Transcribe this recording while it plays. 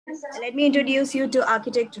Let me introduce you to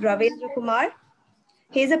architect Ravindra Kumar.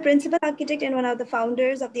 He is a principal architect and one of the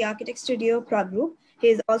founders of the architect studio Group. He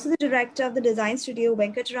is also the director of the design studio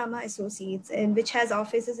Venkatarama Associates, which has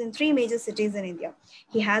offices in 3 major cities in India.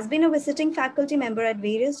 He has been a visiting faculty member at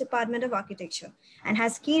various departments of architecture and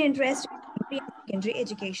has keen interest in primary and secondary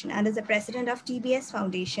education, and is the president of TBS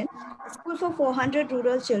Foundation, a school for 400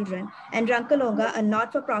 rural children, and Rankalonga, a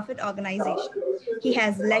not-for-profit organization. He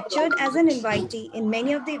has lectured as an invitee in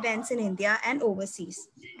many of the events in India and overseas.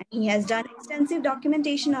 He has done extensive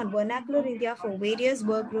documentation on vernacular India for various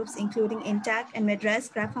work groups, including INTAC and Madras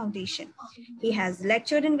Craft Foundation. He has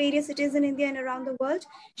lectured in various cities in India and around the world,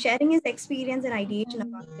 sharing his experience and ideation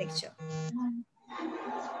of architecture.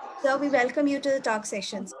 So we welcome you to the talk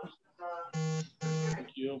sessions. Thank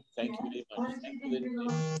you. Thank you very much. Thank you very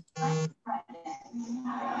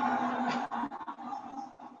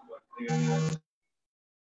much.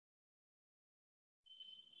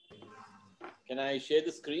 Can I share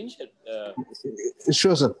the screen?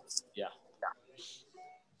 Sure, sir. Yeah.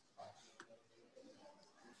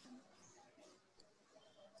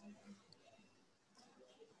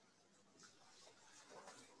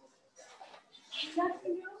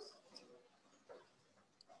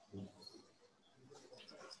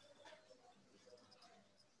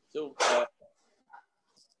 So,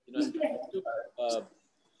 I'm trying to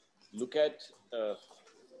look at the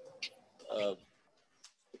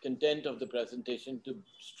content of the presentation to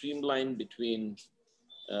streamline between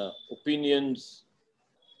opinions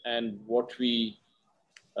and what we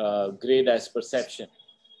grade as perception.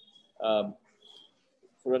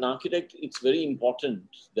 For an architect, it's very important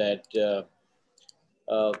that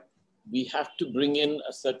we have to bring in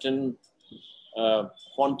a certain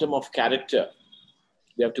quantum of character.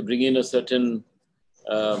 We have to bring in a certain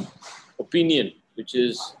opinion, which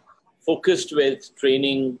is focused with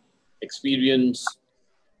training, experience,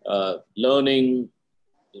 learning,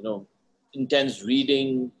 intense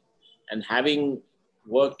reading, and having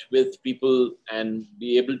worked with people and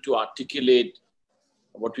be able to articulate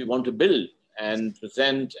what we want to build and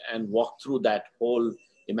present and walk through that whole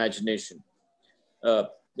imagination. When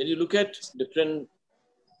you look at different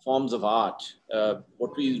forms of art,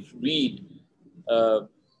 what we read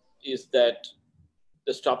is that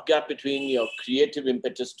the stopgap between your creative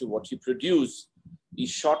impetus to what you produce is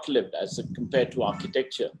short-lived as compared to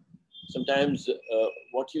architecture. Sometimes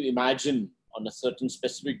what you imagine on a certain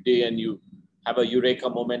specific day and you have a eureka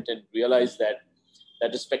moment and realize that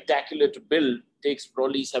is spectacular to build takes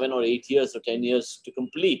probably 7 or 8 years or 10 years to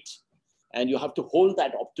complete. And you have to hold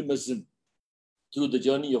that optimism through the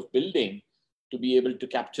journey of building to be able to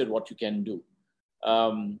capture what you can do.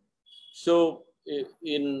 So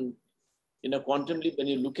in a quantum leap, when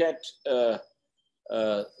you look at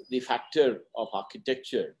the factor of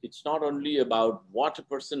architecture, it's not only about what a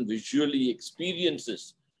person visually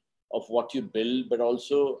experiences of what you build, but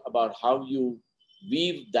also about how you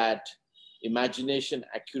weave that imagination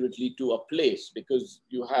accurately to a place, because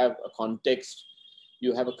you have a context,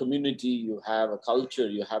 you have a community, you have a culture,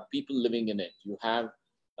 you have people living in it, you have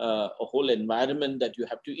a whole environment that you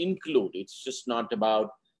have to include. It's just not about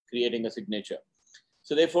creating a signature.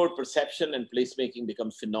 So therefore, perception and placemaking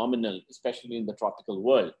becomes phenomenal, especially in the tropical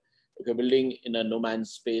world. If you're building in a no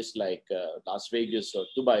man's space like Las Vegas or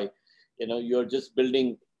Dubai, you're just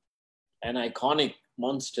building an iconic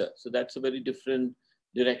monster. So that's a very different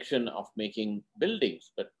direction of making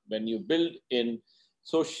buildings. But when you build in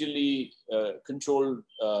socially controlled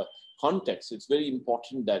context, it's very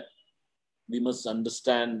important that we must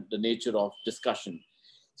understand the nature of discussion.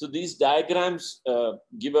 So these diagrams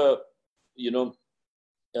give a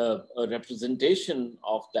representation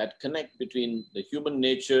of that connect between the human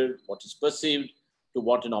nature, what is perceived, to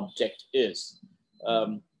what an object is.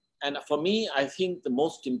 And for me, I think the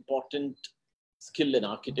most important skill an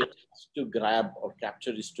architect has to grab or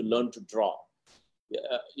capture is to learn to draw.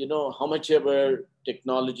 How much ever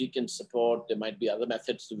technology can support, there might be other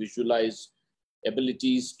methods to visualize,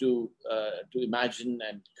 abilities to imagine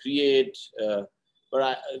and create.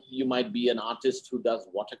 But you might be an artist who does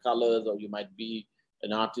watercolors, or you might be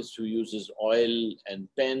an artist who uses oil and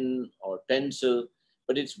pen or pencil.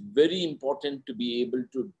 But it's very important to be able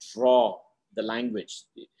to draw the language.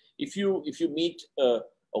 If you meet a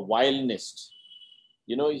violinist,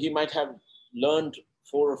 he might have learned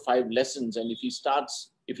 4 or 5 lessons, and if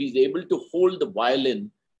he's able to hold the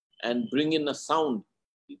violin and bring in a sound,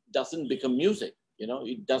 it doesn't become music.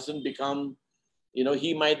 It doesn't become,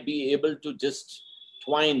 he might be able to just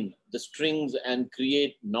twine the strings and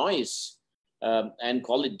create noise and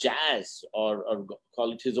call it jazz or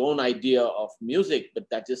call it his own idea of music, but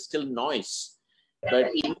that is still noise.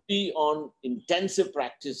 but only on intensive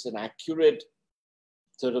practice and accurate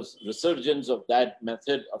sort of resurgence of that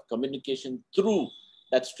method of communication through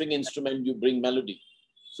that string instrument, you bring melody.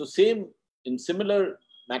 So same in similar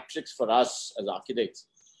matrix for us as architects,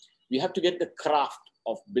 we have to get the craft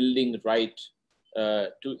of building right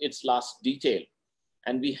to its last detail.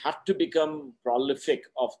 And we have to become prolific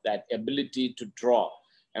of that ability to draw.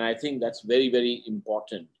 And I think that's very, very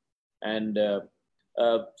important. And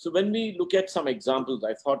so when we look at some examples,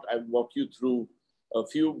 I thought I'd walk you through a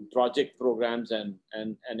few project programs and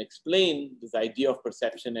explain this idea of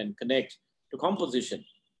perception and connect to composition.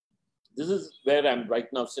 This is where I'm right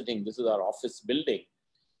now sitting. This is our office building.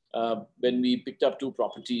 When we picked up two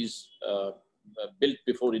properties built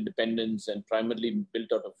before independence and primarily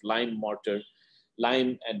built out of lime mortar,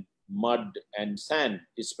 lime and mud and sand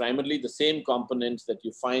is primarily the same components that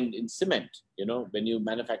you find in cement. You know, when you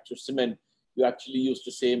manufacture cement, you actually use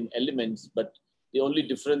the same elements, but the only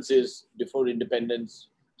difference is before independence,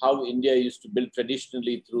 how India used to build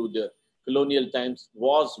traditionally through the colonial times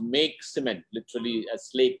was make cement, literally as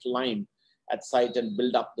slaked lime at site and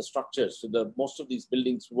build up the structures. So most of these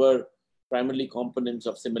buildings were primarily components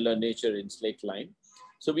of similar nature in slaked lime.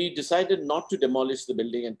 So we decided not to demolish the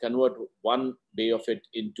building and convert one bay of it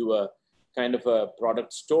into a kind of a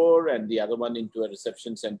product store and the other one into a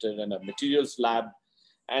reception center and a materials lab.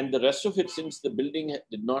 And the rest of it, since the building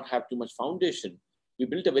did not have too much foundation, we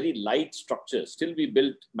built a very light structure. Still, we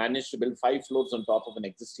managed to build 5 floors on top of an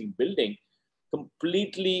existing building,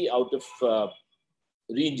 completely out of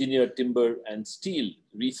re-engineered timber and steel,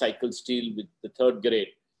 recycled steel with the 3rd grade,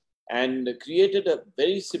 and created a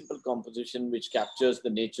very simple composition which captures the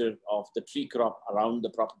nature of the tree crop around the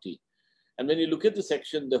property. And when you look at the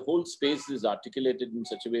section, the whole space is articulated in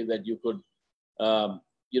such a way that you could,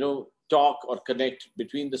 talk or connect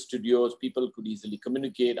between the studios. People could easily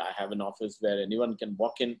communicate. I have an office where anyone can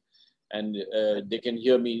walk in and they can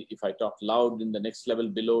hear me if I talk loud. In the next level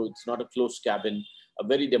below, it's not a closed cabin, a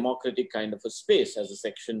very democratic kind of a space as a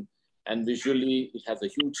section. And visually, it has a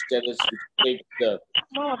huge terrace which takes the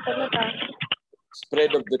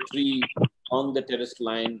spread of the tree on the terrace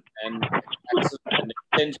line and access and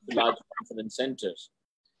extends to large conference centers.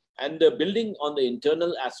 And the building on the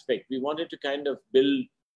internal aspect, we wanted to kind of build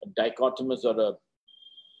a dichotomous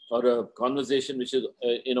or a conversation which is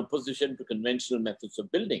in opposition to conventional methods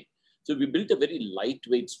of building. So we built a very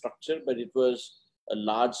lightweight structure, but it was a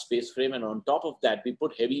large space frame. And on top of that, we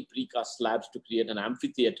put heavy precast slabs to create an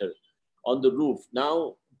amphitheater on the roof.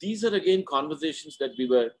 Now, these are again conversations that we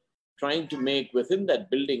were trying to make within that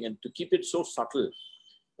building and to keep it so subtle.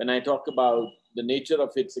 When I talk about the nature of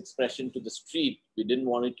its expression to the street, we didn't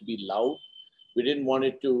want it to be loud. We didn't want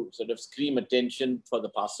it to sort of scream attention for the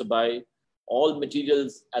passerby. All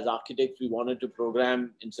materials as architects, we wanted to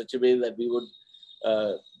program in such a way that we would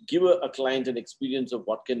give a client an experience of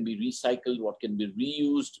what can be recycled, what can be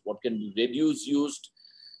reused, what can be reduced used,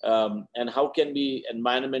 and how can be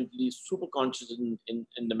environmentally super conscious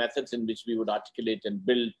in the methods in which we would articulate and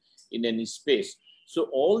build in any space. So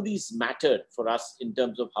all these mattered for us in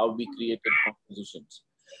terms of how we created compositions.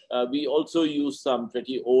 We also used some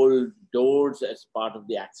pretty old doors as part of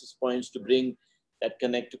the access points to bring that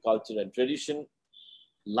connect to culture and tradition.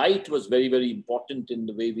 Light was very, very important in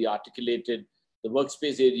the way we articulated the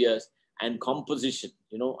workspace areas and composition.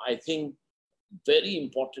 You know, I think very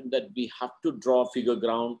important that we have to draw figure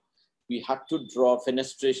ground. We have to draw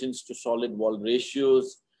fenestrations to solid wall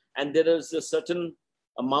ratios. And there is a certain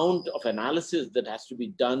amount of analysis that has to be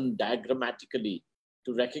done diagrammatically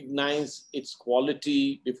to recognize its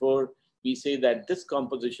quality before we say that this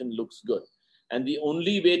composition looks good. And the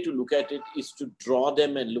only way to look at it is to draw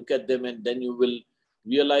them and look at them, and then you will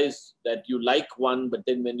realize that you like one, but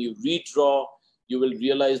then when you redraw, you will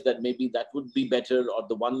realize that maybe that would be better, or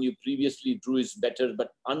the one you previously drew is better.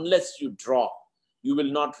 But unless you draw, you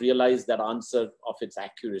will not realize that answer of its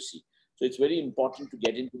accuracy. So it's very important to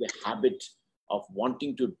get into the habit of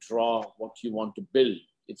wanting to draw what you want to build.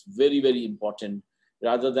 It's very, very important,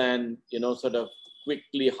 rather than, sort of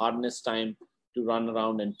quickly harness time to run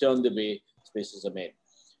around and turn the way spaces are made.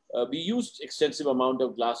 We used extensive amount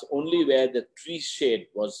of glass only where the tree shade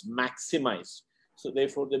was maximized. So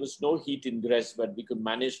therefore there was no heat ingress, but we could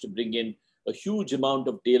manage to bring in a huge amount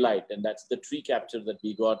of daylight, and that's the tree capture that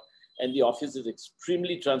we got. And the office is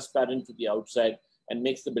extremely transparent to the outside and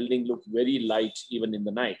makes the building look very light even in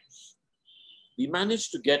the night. We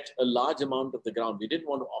managed to get a large amount of the ground. We didn't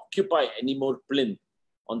want to occupy any more plinth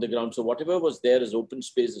on the ground. So whatever was there as open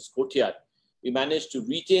space, as courtyard, we managed to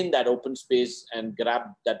retain that open space and grab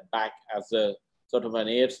that back as a sort of an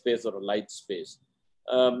air space or a light space.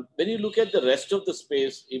 When you look at the rest of the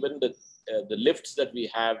space, even the the lifts that we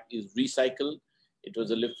have is recycled. It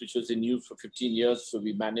was a lift which was in use for 15 years. So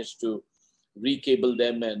we managed to recable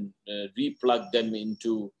them and replug them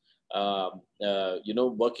into,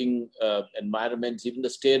 working environments. Even the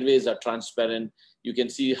stairways are transparent. You can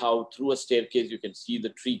see how through a staircase, you can see the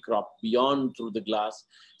tree crop beyond through the glass.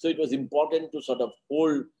 So it was important to sort of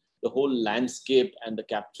hold the whole landscape and the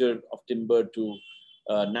capture of timber to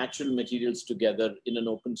natural materials together in an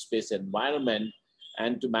open space environment,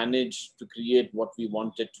 and to manage to create what we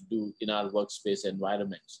wanted to do in our workspace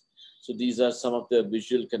environments. So these are some of the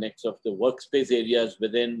visual connects of the workspace areas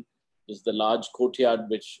within. There's the large courtyard,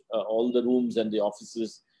 which all the rooms and the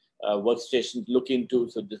offices, workstations look into.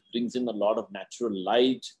 So this brings in a lot of natural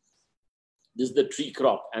light. This is the tree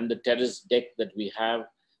crop and the terrace deck that we have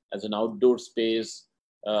as an outdoor space.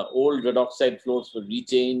 Old red oxide floors were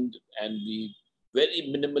retained, and we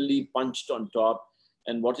very minimally punched on top.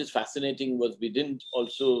 And what is fascinating was we didn't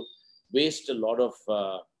also waste a lot of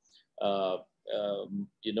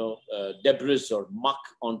debris or muck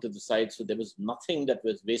onto the site. So there was nothing that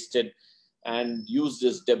was wasted and used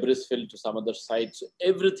as debris fill to some other site. So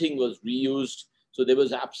everything was reused. So there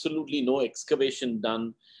was absolutely no excavation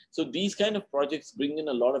done. So these kind of projects bring in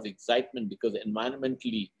a lot of excitement because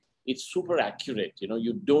environmentally it's super accurate. You know,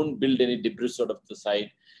 you don't build any debris out of the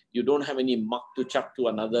site. You don't have any muck to chuck to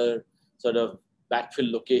another sort of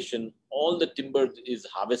backfill location. All the timber is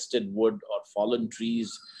harvested wood or fallen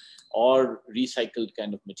trees or recycled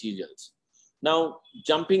kind of materials. Now,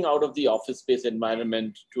 jumping out of the office space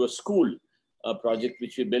environment to a school, a project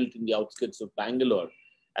which we built in the outskirts of Bangalore,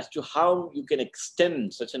 as to how you can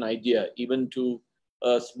extend such an idea even to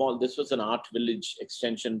a small, this was an art village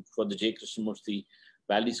extension for the J. Krishnamurthy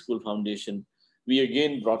Valley School Foundation. We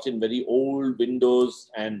again brought in very old windows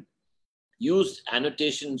and used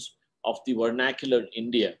annotations of the vernacular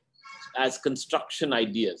India as construction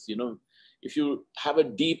ideas. You know, if you have a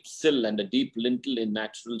deep sill and a deep lintel in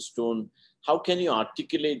natural stone, how can you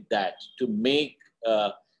articulate that to make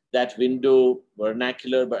that window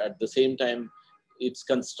vernacular, but at the same time, its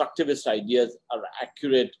constructivist ideas are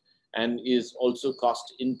accurate and is also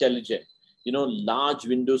cost intelligent. You know, large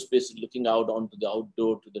window spaces looking out onto the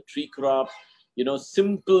outdoor, to the tree crop, you know,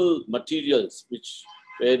 simple materials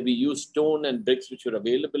where we use stone and bricks which were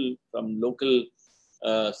available from local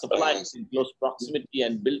suppliers in close proximity,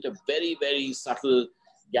 and built a very, very subtle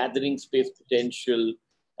gathering space potential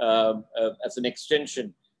as an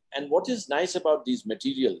extension. And what is nice about these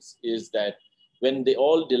materials is that when they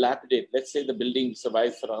all dilapidate, let's say the building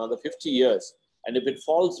survives for another 50 years, and if it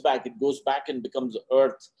falls back, it goes back and becomes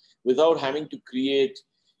earth without having to create,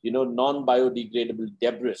 you know, non-biodegradable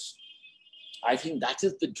debris. I think that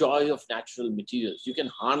is the joy of natural materials. You can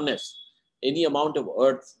harness any amount of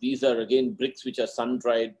earth. These are again bricks which are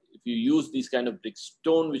sun-dried. If you use these kind of bricks,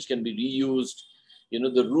 stone which can be reused, you know,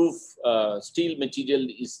 the roof steel material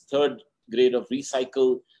is third grade of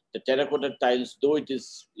recycle. The terracotta tiles, though it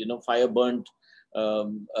is, you know, fire burnt,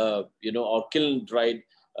 or kiln dried,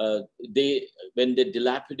 when they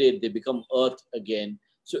dilapidate, they become earth again.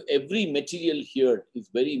 So every material here is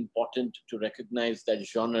very important to recognize that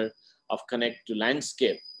genre of connect to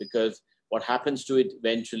landscape, because what happens to it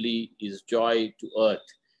eventually is joy to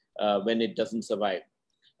earth when it doesn't survive.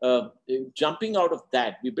 Jumping out of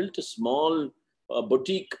that, we built a small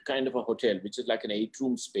boutique kind of a hotel, which is like an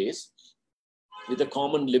 8-room space with a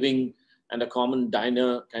common living and a common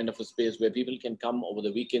diner kind of a space where people can come over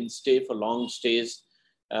the weekend, stay for long stays,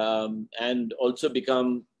 and also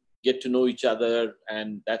get to know each other,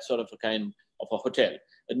 and that sort of a kind of a hotel,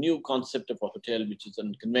 a new concept of a hotel, which is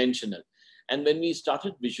unconventional. And when we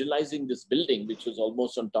started visualizing this building, which was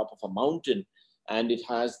almost on top of a mountain, and it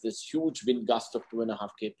has this huge wind gust of 2.5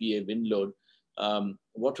 kPa wind load,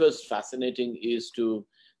 what was fascinating is to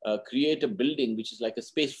create a building which is like a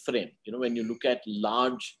space frame. You know, when you look at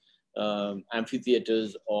large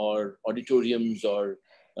amphitheaters or auditoriums or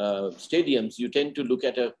stadiums, you tend to look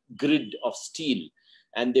at a grid of steel,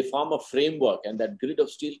 and they form a framework, and that grid of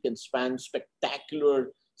steel can span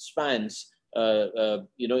spectacular spans,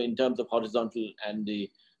 in terms of horizontal and the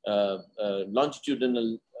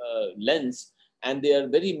longitudinal lengths, and they are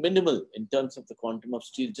very minimal in terms of the quantum of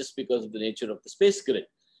steel just because of the nature of the space grid.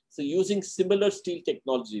 So using similar steel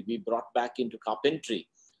technology, we brought back into carpentry.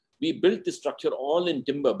 We built the structure all in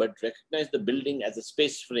timber, but recognized the building as a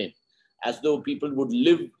space frame, as though people would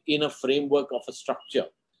live in a framework of a structure.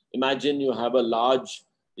 Imagine you have a large,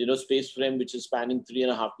 space frame which is spanning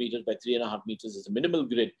 3.5 meters by 3.5 meters as a minimal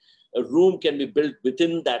grid. A room can be built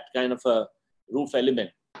within that kind of a roof element.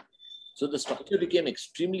 So the structure became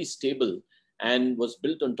extremely stable and was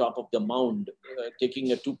built on top of the mound,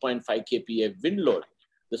 taking a 2.5 kPa wind load.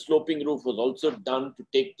 The sloping roof was also done to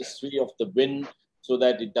take the sway of the wind so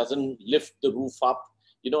that it doesn't lift the roof up.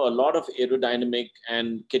 A lot of aerodynamic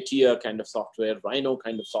and CATIA kind of software, Rhino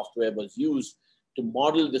kind of software was used to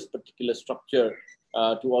model this particular structure,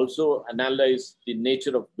 to also analyze the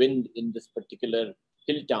nature of wind in this particular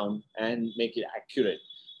hill town and make it accurate.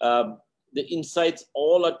 The insides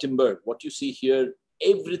all are timbered. What you see here,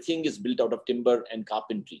 everything is built out of timber and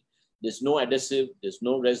carpentry. There's no adhesive, there's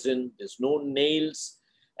no resin, there's no nails,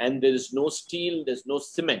 and there is no steel, there's no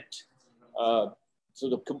cement. So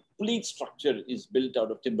the complete structure is built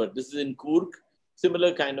out of timber. This is in Coorg,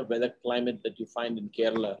 similar kind of weather climate that you find in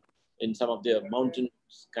Kerala, in some of their mountain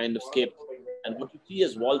kind of scape. And what you see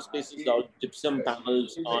as wall spaces are gypsum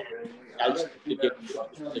panels on calcium,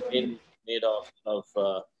 again made of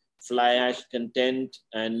fly ash content,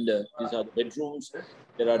 and these are the bedrooms.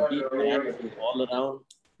 There are deep diagonals all around,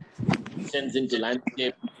 extends into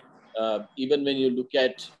landscape. Even when you look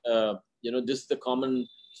at, this is the common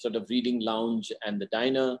sort of reading lounge and the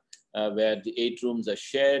diner, where the 8 rooms are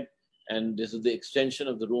shared. And this is the extension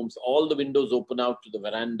of the rooms. All the windows open out to the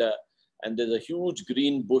veranda. And there's a huge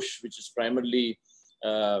green bush, which is primarily,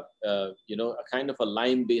 a kind of a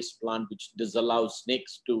lime-based plant, which disallows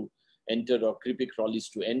snakes to enter or creepy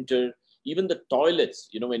crawlies to enter. Even the toilets,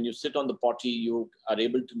 when you sit on the potty, you are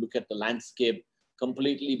able to look at the landscape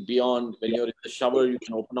completely beyond. When you're in the shower, you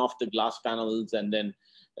can open off the glass panels and then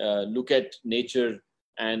look at nature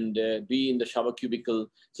and be in the shower cubicle.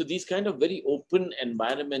 So these kind of very open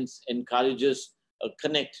environments encourages a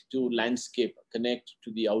connect to landscape, connect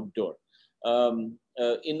to the outdoor.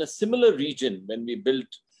 In a similar region, when we built,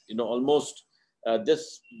 almost,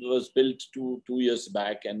 this was built two years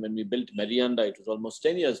back. And when we built Marianda, it was almost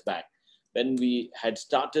 10 years back, when we had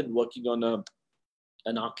started working on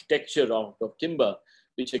an architecture of timber,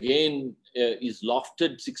 which again is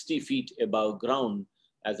lofted 60 feet above ground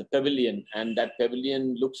as a pavilion. And that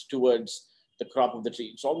pavilion looks towards the crop of the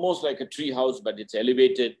tree. It's almost like a tree house, but it's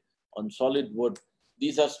elevated on solid wood.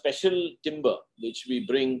 These are special timber, which we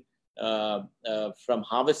bring from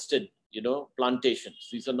harvested, plantations.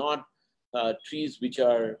 These are not trees which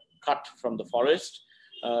are cut from the forest.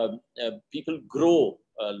 People grow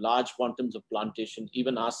large quantums of plantation.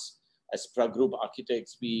 Even us, as Pragroup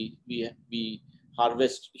architects, we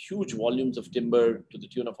harvest huge volumes of timber to the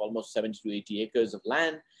tune of almost 70 to 80 acres of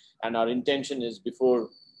land. And our intention is, before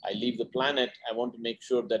I leave the planet, I want to make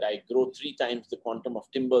sure that I grow 3 times the quantum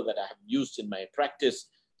of timber that I have used in my practice.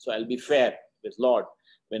 So I'll be fair with Lord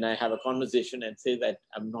when I have a conversation and say that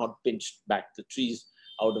I'm not pinched back the trees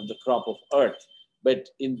out of the crop of earth. But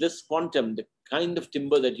in this quantum, the kind of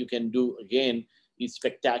timber that you can do, again, is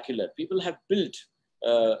spectacular. People have built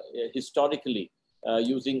historically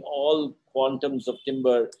using all quantums of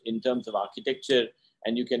timber in terms of architecture,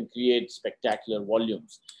 and you can create spectacular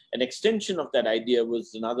volumes. An extension of that idea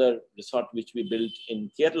was another resort which we built in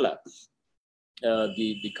Kerala,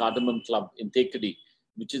 the Cardamom Club in Thekadi,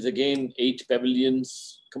 which is again 8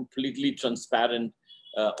 pavilions, completely transparent,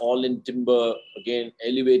 all in timber, again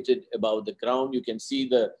elevated above the ground. You can see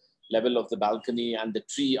the level of the balcony and the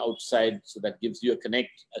tree outside, so that gives you a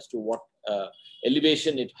connect as to what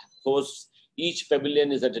elevation it hosts. Each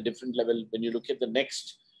pavilion is at a different level. When you look at the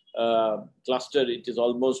next cluster, it is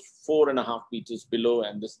almost 4.5 meters below,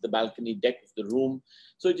 and this is the balcony deck of the room.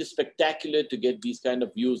 So it is spectacular to get these kind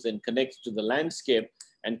of views and connect to the landscape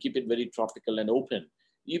and keep it very tropical and open.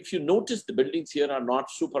 If you notice, the buildings here are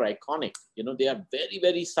not super iconic. They are very,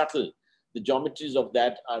 very subtle. The geometries of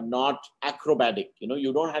that are not acrobatic.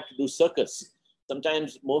 You don't have to do circus.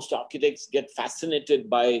 Sometimes most architects get fascinated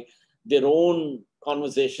by their own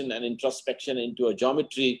conversation and introspection into a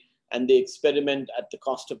geometry, and they experiment at the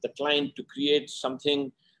cost of the client to create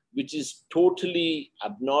something which is totally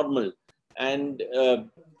abnormal. And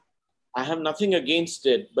I have nothing against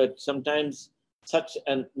it, but sometimes such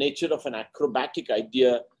a nature of an acrobatic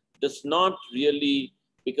idea does not really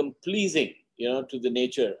become pleasing, to the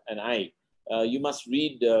nature and eye. You must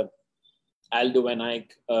read Aldo Van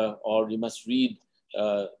Eyck, or you must read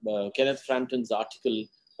Kenneth Frampton's article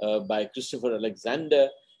by Christopher Alexander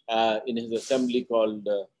in his assembly called,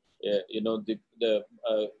 the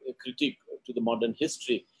Critique to the Modern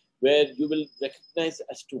History, where you will recognize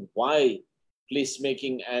as to why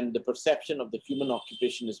placemaking and the perception of the human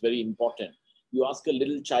occupation is very important. You ask a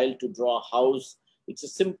little child to draw a house, it's a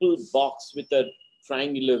simple box with a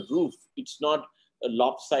triangular roof. It's not a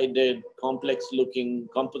lopsided, complex-looking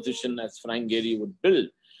composition as Frank Gehry would build.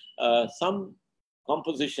 Some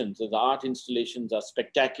compositions as art installations are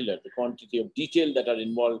spectacular. The quantity of detail that are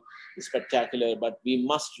involved is spectacular, but we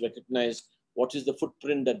must recognize what is the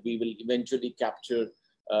footprint that we will eventually capture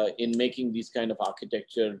in making these kind of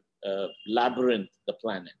architecture labyrinth, the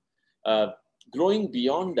planet. Growing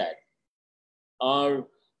beyond that, our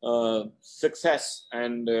success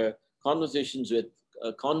and conversations with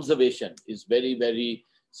conservation is very, very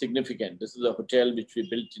significant. This is a hotel which we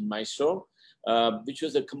built in Mysore, which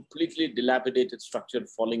was a completely dilapidated structure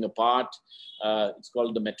falling apart. It's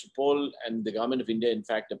called the Metropole, and the government of India, in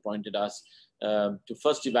fact, appointed us to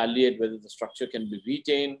first evaluate whether the structure can be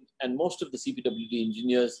retained. And most of the CPWD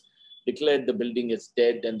engineers declared the building is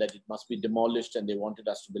dead and that it must be demolished, and they wanted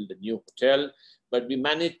us to build a new hotel. But we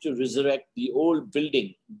managed to resurrect the old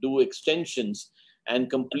building, do extensions,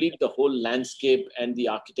 and complete the whole landscape and the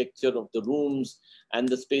architecture of the rooms and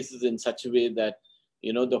the spaces in such a way that,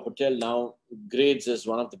 you know, the hotel now grades as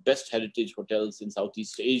one of the best heritage hotels in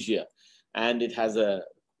Southeast Asia. And it has a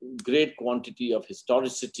great quantity of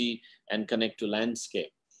historicity and connect to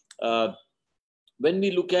landscape. When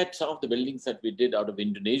we look at some of the buildings that we did out of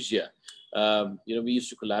Indonesia, you know, we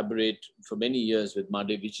used to collaborate for many years with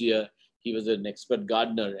Made Vijaya. He was an expert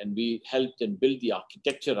gardener, and we helped and build the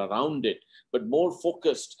architecture around it, but more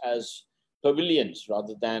focused as pavilions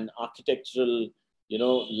rather than architectural, you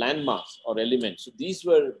know, landmarks or elements. So these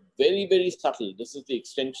were very, very subtle. This is the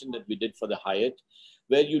extension that we did for the Hyatt,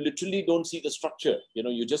 where you literally don't see the structure. You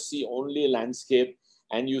know, you just see only a landscape,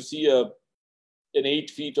 and you see an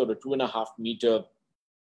 8 feet or a 2.5 meter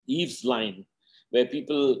eaves line where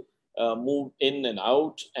people move in and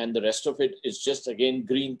out, and the rest of it is just, again,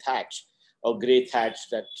 green thatch or gray thatch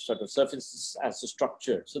that sort of surfaces as a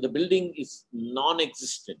structure. So the building is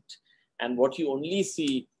non-existent. And what you only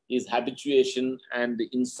see is habituation and the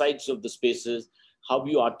insides of the spaces, how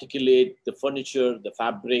you articulate the furniture, the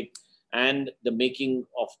fabric, and the making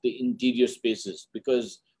of the interior spaces.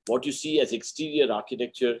 Because what you see as exterior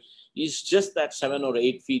architecture is just that 7 or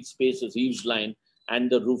 8 feet space as eaves line and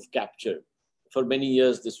the roof capture. For many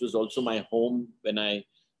years, this was also my home. When I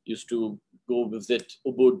used to go visit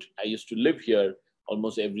Ubud, I used to live here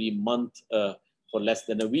almost every month for less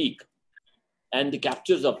than a week. And the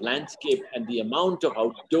captures of landscape and the amount of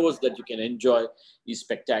outdoors that you can enjoy is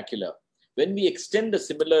spectacular. When we extend a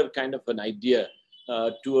similar kind of an idea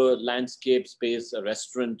to a landscape space, a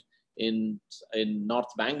restaurant in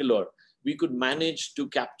North Bangalore, we could manage to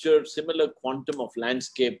capture similar quantum of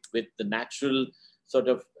landscape with the natural sort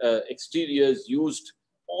of exteriors used,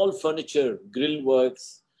 all furniture, grill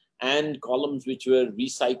works, and columns which were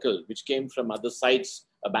recycled, which came from other sites,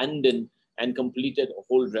 abandoned, and completed a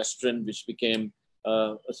whole restaurant, which became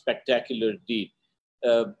a spectacular deed.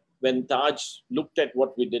 When Taj looked at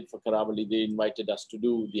what we did for Karavali, they invited us to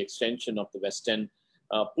do the extension of the West End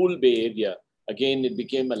Pool Bay area. Again, it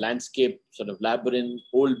became a landscape sort of labyrinth,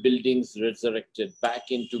 old buildings resurrected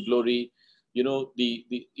back into glory. You know,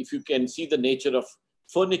 if you can see the nature of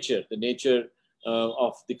furniture, the nature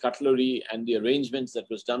of the cutlery and the arrangements that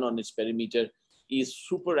was done on its perimeter is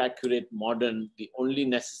super accurate, modern. The only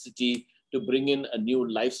necessity to bring in a new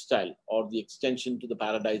lifestyle or the extension to the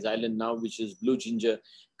Paradise Island now, which is Blue Ginger,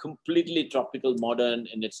 completely tropical, modern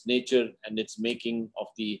in its nature and its making of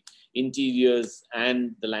the interiors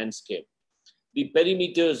and the landscape. The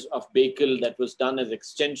perimeters of Bakel that was done as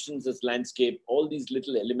extensions as landscape, all these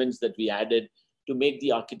little elements that we added to make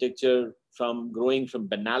the architecture from growing from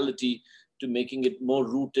banality to making it more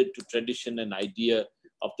rooted to tradition and idea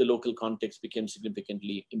of the local context became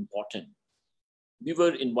significantly important. We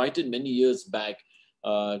were invited many years back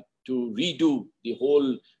to redo the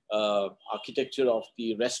whole architecture of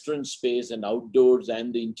the restaurant space and outdoors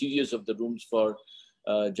and the interiors of the rooms for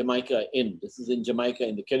Jamaica Inn. This is in Jamaica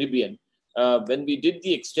in the Caribbean. When we did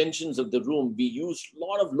the extensions of the room, we used a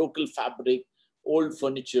lot of local fabric, old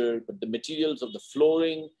furniture, but the materials of the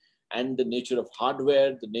flooring and the nature of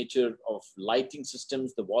hardware, the nature of lighting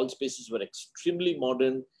systems, the wall spaces were extremely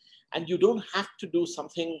modern. And you don't have to do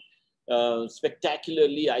something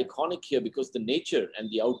spectacularly iconic here because the nature and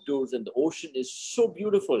the outdoors and the ocean is so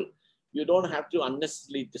beautiful. You don't have to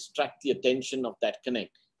unnecessarily distract the attention of that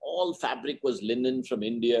connect. All fabric was linen from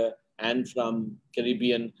India and from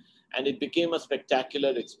Caribbean. And it became a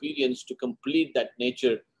spectacular experience to complete that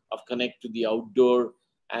nature of connect to the outdoor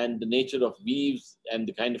and the nature of weaves and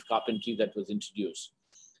the kind of carpentry that was introduced.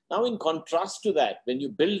 Now, in contrast to that, when you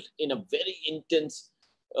build in a very intense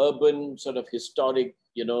urban sort of historic,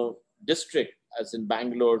 district, as in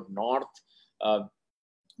Bangalore North,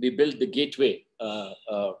 we built the Gateway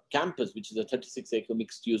campus, which is a 36-acre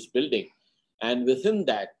mixed-use building. And within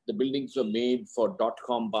that, the buildings were made for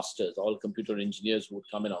dot-com busters, all computer engineers who would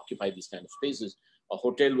come and occupy these kind of spaces. A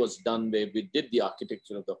hotel was done where we did the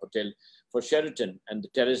architecture of the hotel for Sheraton, and the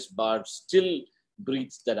terrace bar still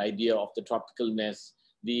breathes that idea of the tropicalness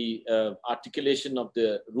The articulation of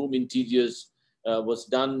the room interiors was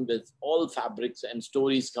done with all fabrics and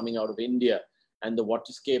stories coming out of India, and the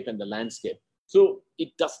waterscape and the landscape. So it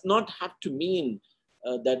does not have to mean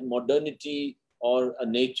that modernity or a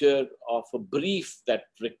nature of a brief that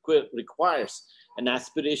requires an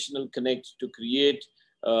aspirational connect to create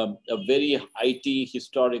a very IT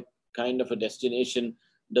historic kind of a destination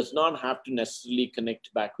does not have to necessarily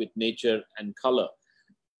connect back with nature and color.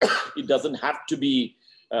 It doesn't have to be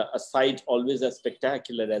a site always as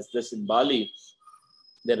spectacular as this in Bali.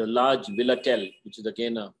 There are large villatel, which is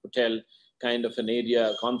again a hotel kind of an area,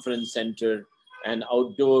 a conference center, and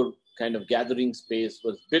outdoor kind of gathering space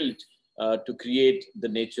was built to create the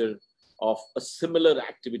nature of a similar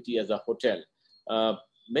activity as a hotel.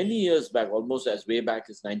 Many years back, almost as way back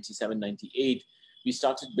as 97, 98, we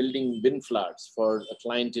started building windflowers for a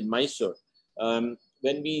client in Mysore.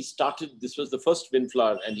 When we started, this was the first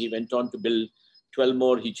windflower, and he went on to build 12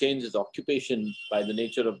 more. He changed his occupation by the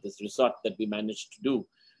nature of this resort that we managed to do.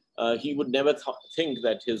 He would never think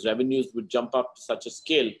that his revenues would jump up to such a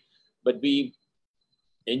scale, but we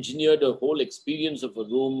engineered a whole experience of a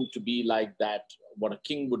room to be like that, what a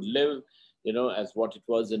king would live, you know, as what it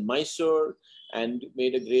was in Mysore, and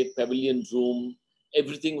made a great pavilion room.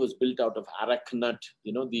 Everything was built out of arak nut,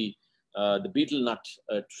 you know, the betel nut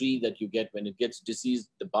tree that you get when it gets diseased,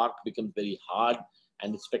 the bark becomes very hard,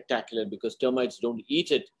 and it's spectacular because termites don't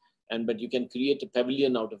eat it. But you can create a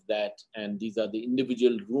pavilion out of that. And these are the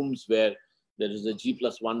individual rooms where there is a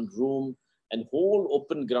G+1 room, and whole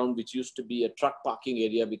open ground, which used to be a truck parking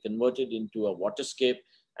area, we converted into a waterscape.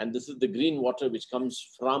 And this is the green water which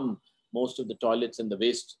comes from most of the toilets and the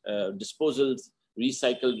waste disposals,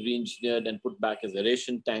 recycled, re-engineered, and put back as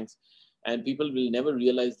aeration tanks. And people will never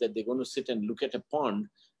realize that they're going to sit and look at a pond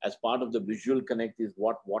as part of the visual connect is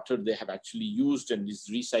what water they have actually used and is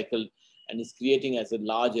recycled and is creating as a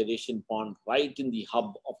large aeration pond right in the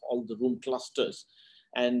hub of all the room clusters.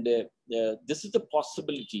 And this is the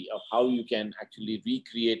possibility of how you can actually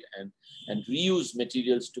recreate and reuse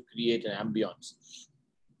materials to create an ambience.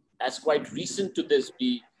 As quite recent to this,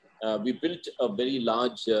 we built a very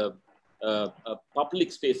large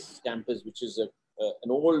public space campus, which is an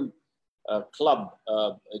old club.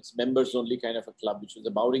 It's members only kind of a club, which was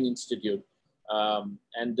the Bowring Institute.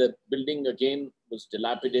 And the building again was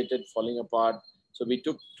dilapidated, falling apart. So we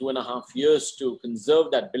took 2.5 years to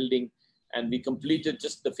conserve that building, and we completed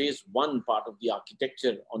just the phase 1 part of the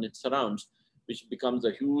architecture on its surrounds, which becomes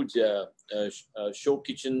a huge show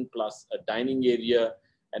kitchen plus a dining area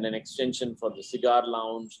and an extension for the cigar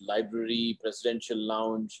lounge, library, presidential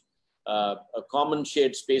lounge, common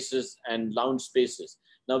shade spaces and lounge spaces.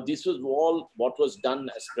 Now, this was all what was done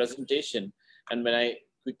as presentation. And when I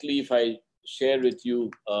quickly, if I share with you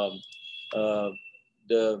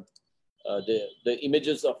the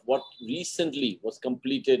images of what recently was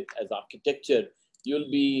completed as architecture, you'll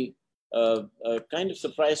be kind of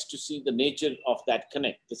surprised to see the nature of that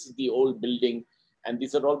connect. This is the old building, and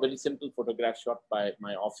these are all very simple photographs shot by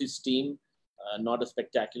my office team, not a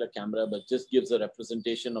spectacular camera, but just gives a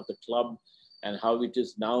representation of the club and how it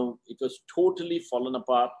is now. It was totally fallen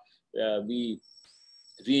apart. We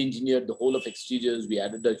re-engineered the whole of exteriors. We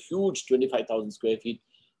added a huge 25,000 square feet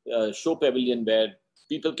show pavilion where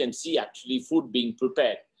people can see actually food being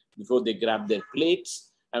prepared before they grab their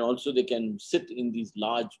plates. And also they can sit in these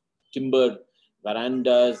large timber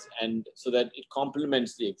verandas, and so that it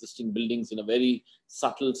complements the existing buildings in a very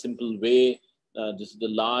subtle, simple way. This is the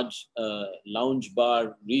large lounge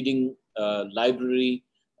bar, reading library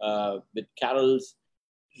with carols.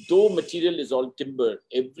 Though material is all timber,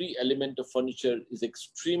 every element of furniture is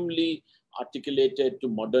extremely articulated to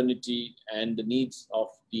modernity and the needs of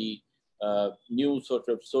the new sort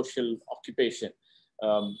of social occupation.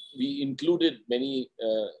 We included many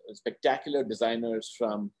spectacular designers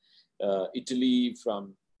from Italy,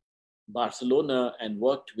 from Barcelona, and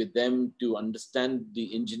worked with them to understand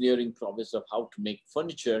the engineering prowess of how to make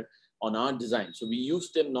furniture on our design. So we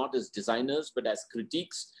used them not as designers, but as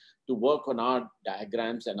critiques to work on our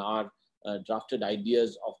diagrams and our drafted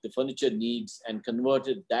ideas of the furniture needs, and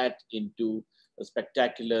converted that into a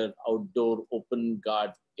spectacular outdoor open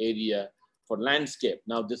guard area for landscape.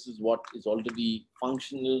 Now, this is what is already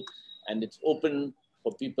functional, and it's open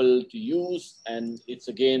for people to use, and it's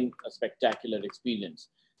again a spectacular experience.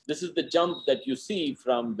 This is the jump that you see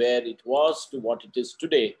from where it was to what it is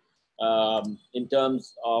today in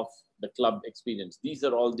terms of the club experience. These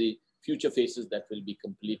are all the future phases that will be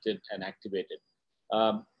completed and activated.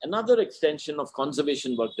 Another extension of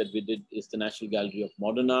conservation work that we did is the National Gallery of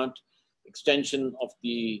Modern Art, extension of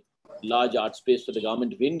the large art space for the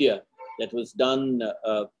Government of India that was done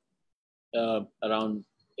around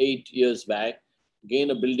 8 years back.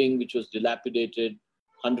 Again, a building which was dilapidated,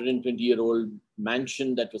 120-year-old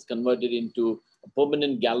mansion that was converted into a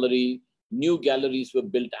permanent gallery. New galleries were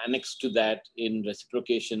built annexed to that in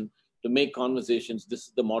reciprocation to make conversations. This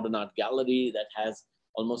is the modern art gallery that has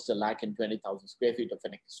almost 120,000 square feet of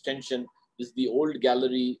an extension. This is the old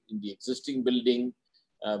gallery in the existing building,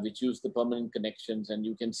 which used the permanent connections. And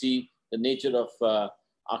you can see the nature of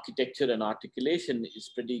architecture and articulation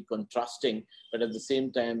is pretty contrasting, but at the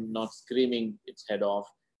same time, not screaming its head off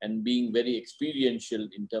and being very experiential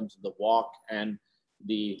in terms of the walk and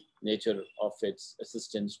the nature of its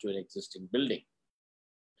assistance to an existing building.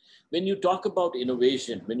 When you talk about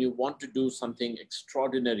innovation, when you want to do something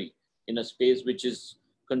extraordinary in a space which is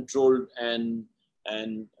controlled and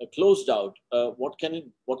closed out, what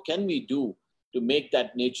can we do to make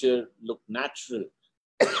that nature look natural,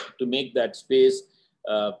 to make that space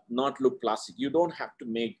not look plastic? You don't have to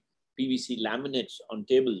make PVC laminates on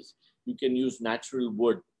tables. You can use natural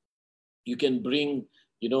wood. You can bring,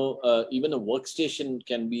 even a workstation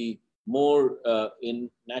can be more in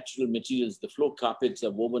natural materials. The floor carpets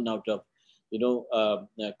are woven out of,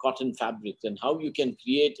 cotton fabrics, and how you can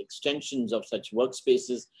create extensions of such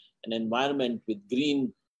workspaces, an environment with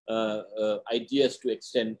green ideas to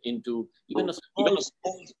extend into even a small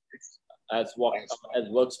as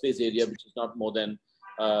workspace area, which is not more than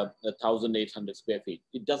 1,800 square feet.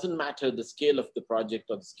 It doesn't matter the scale of the project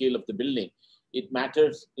or the scale of the building. It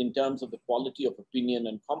matters in terms of the quality of opinion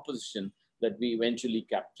and composition that we eventually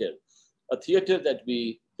capture. A theater that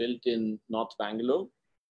we built in North Bangalore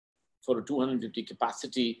for a 250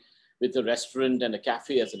 capacity with a restaurant and a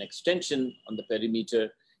cafe as an extension on the perimeter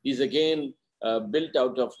is again built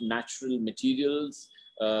out of natural materials.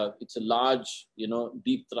 It's a large,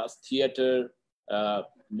 deep thrust theater.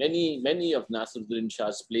 Many of Nasiruddin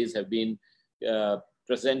Shah's plays have been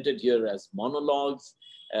presented here as monologues.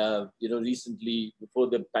 Recently, before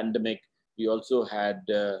the pandemic, we also had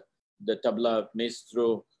the tabla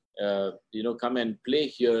maestro, come and play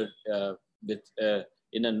here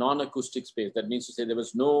in a non-acoustic space. That means to say there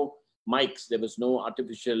was no mics, there was no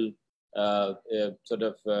artificial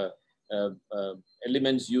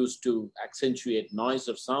elements used to accentuate noise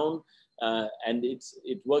or sound. And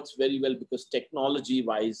it works very well because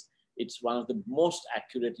technology-wise, it's one of the most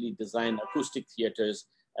accurately designed acoustic theaters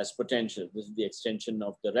as potential. This is the extension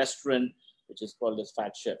of the restaurant, which is called as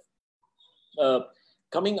Fat Chef.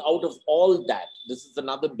 Coming out of all that, this is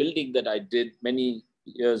another building that I did many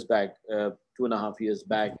years back, 2.5 years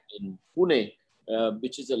back in Pune,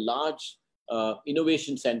 which is a large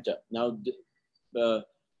innovation center. Now,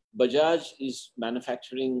 Bajaj is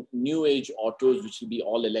manufacturing new age autos, which will be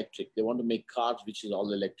all electric. They want to make cars, which is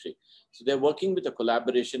all electric. So they're working with a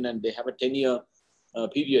collaboration, and they have a 10-year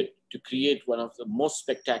period to create one of the most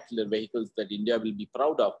spectacular vehicles that India will be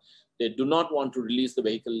proud of. They do not want to release the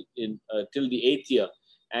vehicle till the 8th year.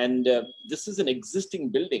 And this is an existing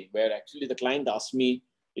building where actually the client asked me,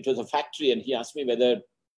 it was a factory, and he asked me whether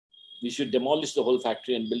we should demolish the whole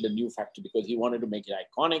factory and build a new factory because he wanted to make it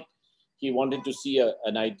iconic. He wanted to see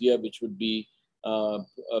an idea which would be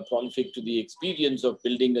prolific to the experience of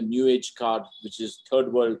building a new age car, which is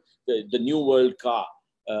third world, the new world car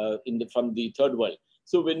from the third world.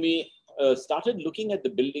 So when we started looking at the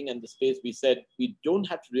building and the space, we said, we don't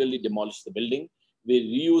have to really demolish the building. We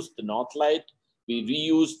reused the north light. We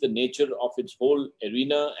reused the nature of its whole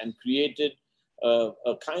arena and created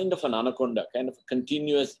a kind of an anaconda, kind of a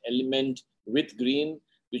continuous element with green,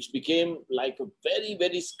 which became like a very,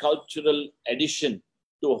 very sculptural addition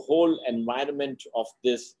to a whole environment of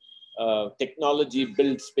this technology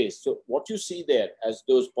built space. So what you see there as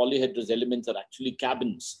those polyhedrous elements are actually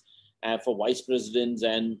cabins for vice presidents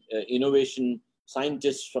and innovation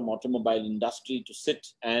scientists from automobile industry to sit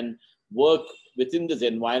and work within this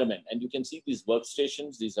environment. And you can see these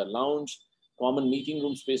workstations, these are lounge, common meeting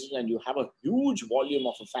room spaces, and you have a huge volume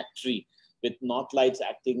of a factory with north lights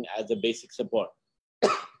acting as a basic support.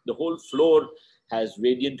 The whole floor has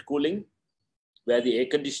radiant cooling, where the air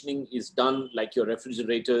conditioning is done like your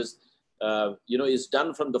refrigerators, is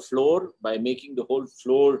done from the floor by making the whole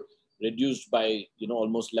floor reduced by,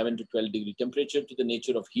 almost 11 to 12 degree temperature to the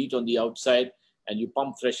nature of heat on the outside, and you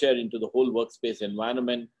pump fresh air into the whole workspace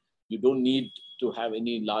environment. You don't need to have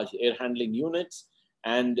any large air handling units.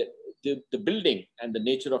 And the building and the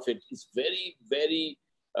nature of it is very, very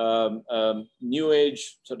new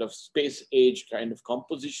age, sort of space age kind of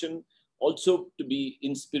composition, also to be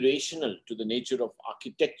inspirational to the nature of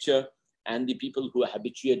architecture and the people who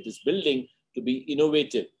habituate this building to be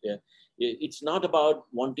innovative. Yeah. It's not about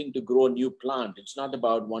wanting to grow a new plant. It's not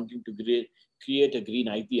about wanting to create a green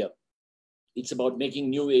idea. It's about making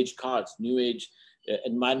new age cars, new age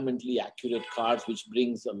environmentally accurate cars, which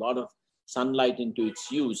brings a lot of sunlight into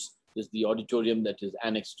its use. There's the auditorium that is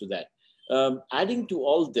annexed to that. Adding to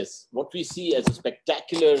all this, what we see as a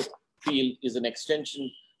spectacular field is an extension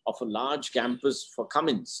of a large campus for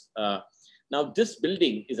Cummins. Now, this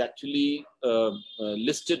building is actually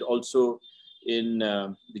listed also in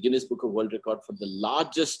the Guinness Book of World Record for the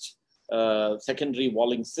largest secondary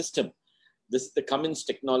walling system. This is the Cummins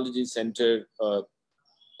Technology Center,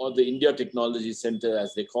 or the India Technology Center,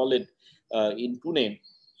 as they call it, in Pune.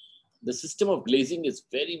 The system of glazing is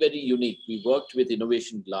very, very unique. We worked with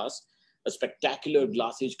Innovation Glass, a spectacular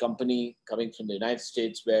glassage company coming from the United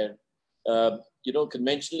States, where,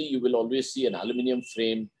 conventionally you will always see an aluminum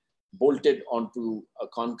frame bolted onto a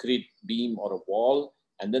concrete beam or a wall,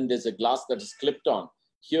 and then there's a glass that is clipped on.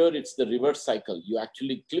 Here it's the reverse cycle. You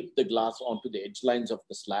actually clip the glass onto the edge lines of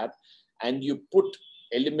the slab, and you put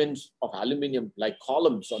elements of aluminum like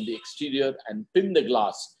columns on the exterior and pin the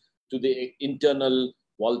glass to the internal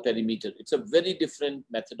wall perimeter. It's a very different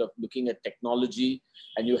method of looking at technology.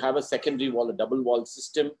 And you have a secondary wall, a double wall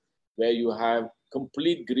system, where you have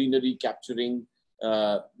complete greenery capturing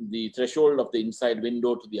the threshold of the inside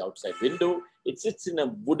window to the outside window. It sits in a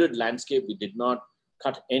wooded landscape. We did not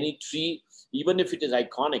cut any tree, even if it is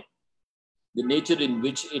iconic. The nature in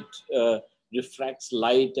which it refracts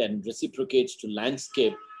light and reciprocates to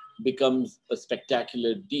landscape becomes a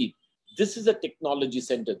spectacular deed. This is a technology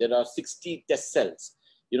center. There are 60 test cells.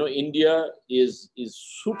 India is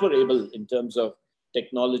super able in terms of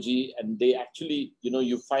technology, and they actually,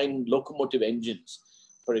 you find locomotive engines,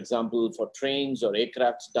 for example, for trains or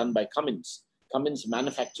aircrafts done by Cummins. Cummins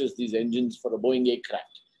manufactures these engines for a Boeing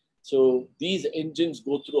aircraft. So these engines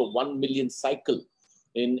go through a 1 million cycle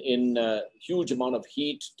in a huge amount of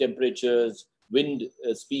heat, temperatures, wind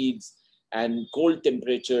speeds, and cold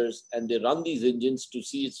temperatures. And they run these engines to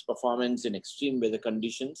see its performance in extreme weather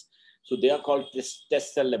conditions. So they are called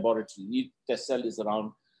test cell laboratory. Each test cell is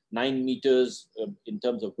around 9 meters in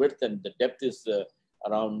terms of width, and the depth is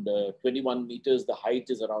around 21 meters. The height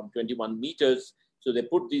is around 21 meters. So they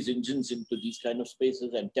put these engines into these kind of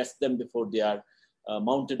spaces and test them before they are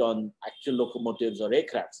mounted on actual locomotives or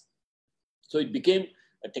aircrafts. So it became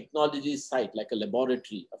a technology site, like a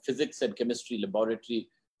laboratory, a physics and chemistry laboratory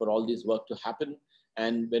for all this work to happen.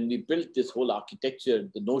 And when we built this whole architecture,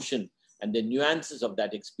 the notion and the nuances of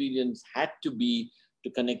that experience had to be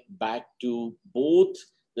to connect back to both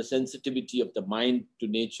the sensitivity of the mind to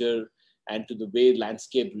nature and to the way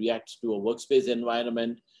landscape reacts to a workspace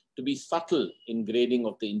environment, to be subtle in grading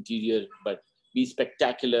of the interior, but be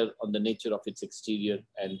spectacular on the nature of its exterior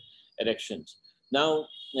and erections. Now,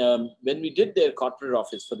 when we did their corporate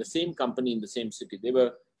office for the same company in the same city, they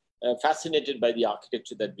were fascinated by the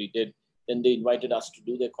architecture that we did. Then they invited us to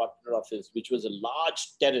do their corporate office, which was a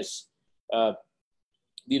large terrace.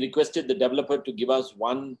 We requested the developer to give us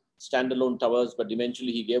one standalone towers, but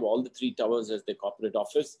eventually he gave all the 3 towers as their corporate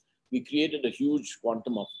office. We created a huge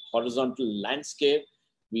quantum of horizontal landscape.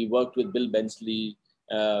 We worked with Bill Bensley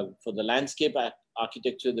for the landscape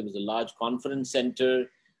architecture. There was a large conference center,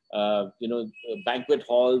 banquet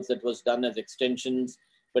halls that was done as extensions.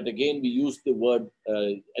 But again, we used the word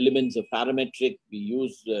elements of parametric. We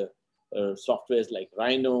used softwares like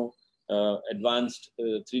Rhino, advanced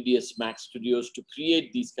 3ds Max Studios to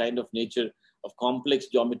create these kind of nature of complex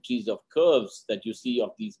geometries of curves that you see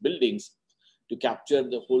of these buildings, to capture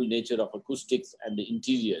the whole nature of acoustics and the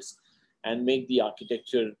interiors and make the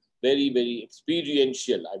architecture very, very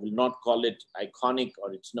experiential. I will not call it iconic,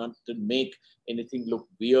 or it's not to make anything look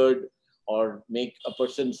weird or make a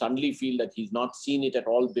person suddenly feel that he's not seen it at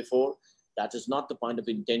all before. That is not the point of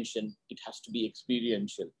intention. It has to be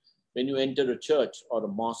experiential. When you enter a church or a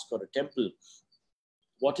mosque or a temple,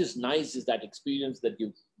 what is nice is that experience that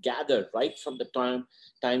you gather right from the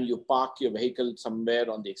time you park your vehicle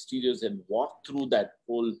somewhere on the exteriors and walk through that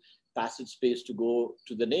whole passage space to go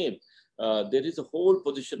to the nave. There is a whole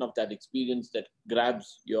position of that experience that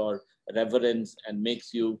grabs your reverence and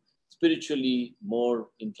makes you spiritually more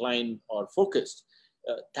inclined or focused.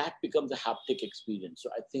 That becomes a haptic experience.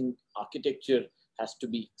 So I think architecture has to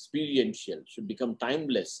be experiential, should become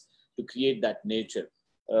timeless to create that nature.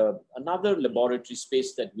 Another laboratory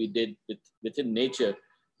space that we did within nature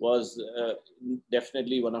was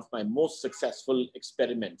definitely one of my most successful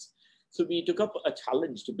experiments. So we took up a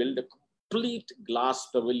challenge to build a complete glass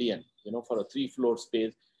pavilion, for a 3-floor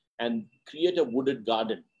space and create a wooded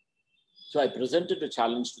garden. So I presented a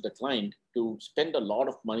challenge to the client to spend a lot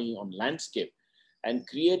of money on landscape and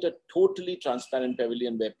create a totally transparent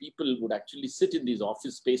pavilion where people would actually sit in these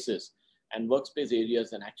office spaces and workspace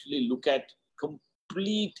areas and actually look at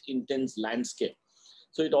complete intense landscape.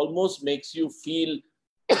 So it almost makes you feel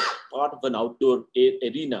part of an outdoor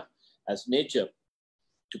arena as nature,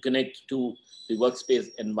 to connect to the workspace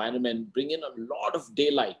environment, bring in a lot of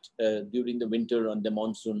daylight during the winter and the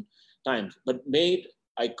monsoon times, but made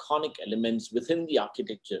iconic elements within the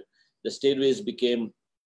architecture. The stairways became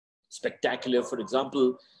spectacular. For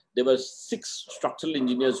example, there were 6 structural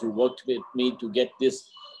engineers who worked with me to get this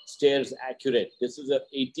stairs accurate. This is a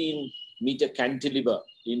 18-meter cantilever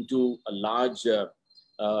into a large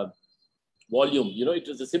volume. You know, it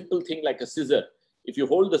was a simple thing like a scissor. If you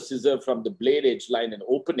hold the scissor from the blade edge line and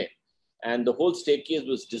open it, and the whole staircase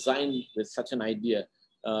was designed with such an idea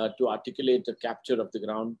to articulate a capture of the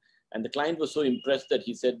ground. And the client was so impressed that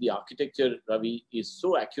he said, the architecture, Ravi, is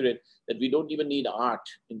so accurate that we don't even need art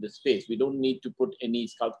in the space. We don't need to put any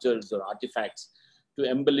sculptures or artifacts to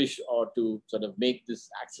embellish or to sort of make this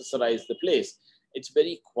accessorize the place. It's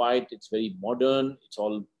very quiet, it's very modern, it's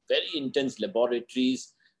all very intense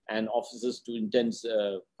laboratories and offices to intense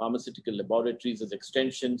pharmaceutical laboratories as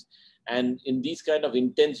extensions. And in these kind of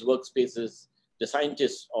intense workspaces, the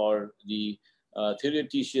scientists or the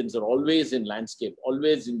theoreticians are always in landscape,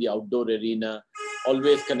 always in the outdoor arena,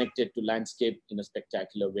 always connected to landscape in a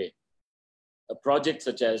spectacular way. A project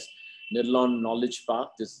such as Nirlawn Knowledge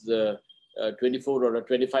Park, this is a 24 or a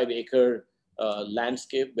 25-acre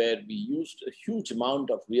landscape where we used a huge amount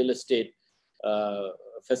of real estate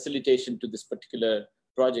facilitation to this particular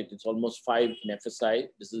project. It's almost 5 in FSI.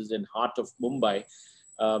 This is in heart of Mumbai.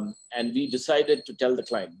 And we decided to tell the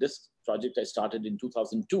client, this project I started in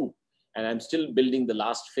 2002, and I'm still building the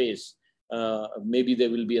last phase. Maybe there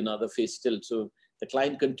will be another phase still. So the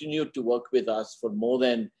client continued to work with us for more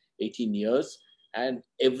than 18 years, and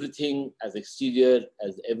everything as exterior,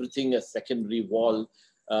 as everything as secondary wall.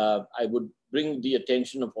 I would bring the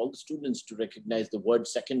attention of all the students to recognize the word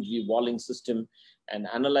secondary walling system and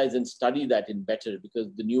analyze and study that in better, because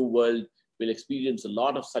the new world will experience a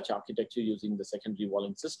lot of such architecture using the secondary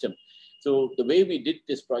walling system. So the way we did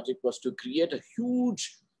this project was to create a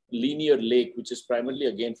huge linear lake, which is primarily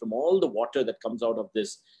again from all the water that comes out of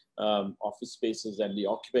this office spaces and the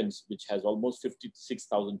occupants, which has almost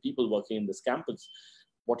 56,000 people working in this campus.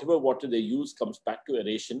 Whatever water they use comes back to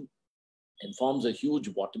aeration and forms a huge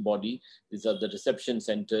water body. These are the reception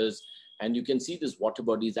centers. And you can see this water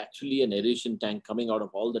body is actually an aeration tank coming out of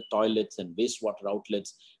all the toilets and wastewater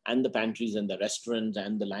outlets and the pantries and the restaurants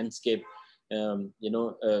and the landscape,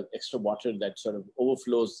 extra water that sort of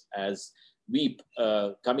overflows as weep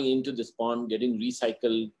coming into this pond, getting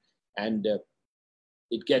recycled, and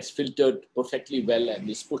it gets filtered perfectly well and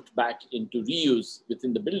is put back into reuse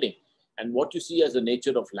within the building. And what you see as the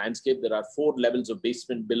nature of landscape, there are 4 levels of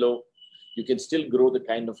basement below. You can still grow the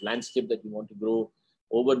kind of landscape that you want to grow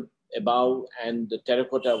over above. And the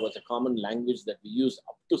terracotta was a common language that we use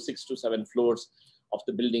up to 6 to 7 floors of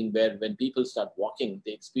the building, where when people start walking,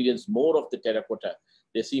 they experience more of the terracotta.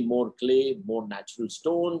 They see more clay, more natural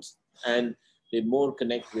stones, and they more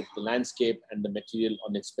connect with the landscape and the material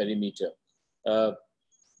on its perimeter.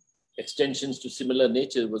 Extensions to similar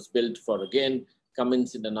nature was built for, again,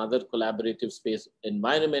 Cummins in another collaborative space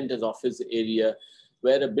environment as office area,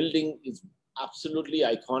 where a building is absolutely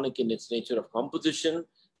iconic in its nature of composition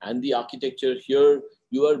and the architecture. Here,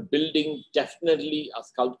 you are building definitely a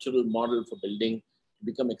sculptural model for building to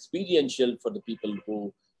become experiential for the people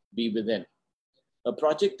who be within. A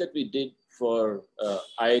project that we did for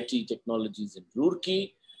IIT Technologies in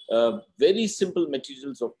Roorkee, very simple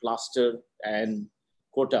materials of plaster and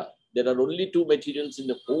kota. There are only 2 materials in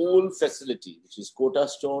the whole facility, which is kota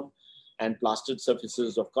stone and plastered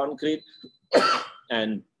surfaces of concrete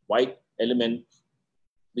and white element,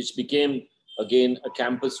 which became, again, a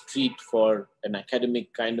campus treat for an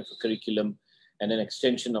academic kind of a curriculum and an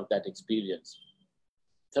extension of that experience.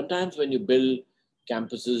 Sometimes when you build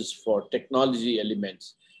campuses for technology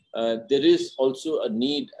elements, there is also a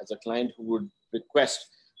need as a client who would request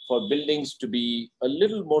for buildings to be a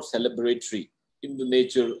little more celebratory in the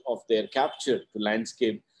nature of their capture to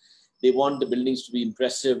landscape. They want the buildings to be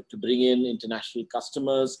impressive, to bring in international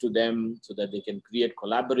customers to them so that they can create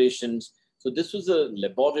collaborations. So this was a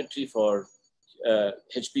laboratory for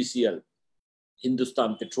HPCL,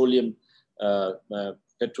 Hindustan Petroleum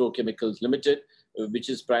Petrochemicals Limited, which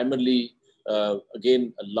is primarily,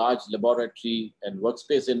 again, a large laboratory and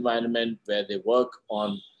workspace environment where they work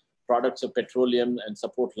on products of petroleum and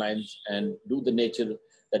support lines and do the nature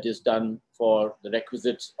that is done for the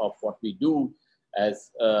requisites of what we do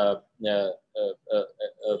as a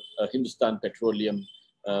Hindustan Petroleum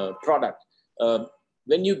product.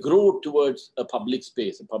 When you grow towards a public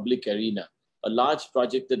space, a public arena, a large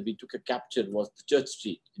project that we took a capture was the Church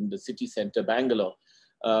Street in the city center, Bangalore,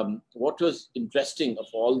 What was interesting of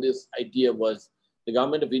all this idea was the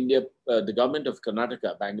government of India, the government of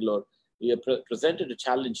Karnataka, Bangalore, we presented a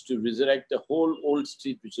challenge to resurrect the whole old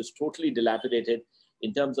street, which was totally dilapidated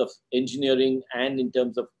in terms of engineering and in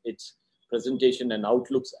terms of its presentation and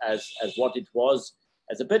outlooks as what it was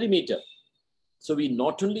as a perimeter. So we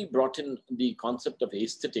not only brought in the concept of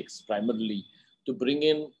aesthetics primarily to bring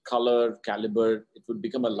in color, caliber, it would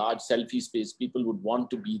become a large selfie space, people would want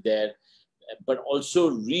to be there, but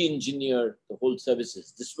also re-engineer the whole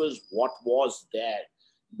services. This was what was there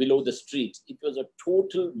below the streets. It was a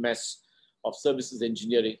total mess of services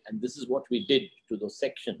engineering, and this is what we did to those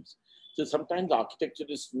sections. So sometimes architecture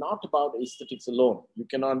is not about aesthetics alone. You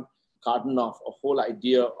cannot carton off a whole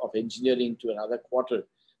idea of engineering to another quarter.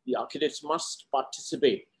 The architects must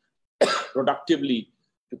participate productively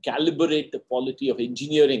to calibrate the quality of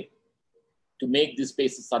engineering to make these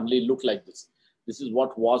spaces suddenly look like this. This is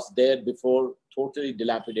what was there before, totally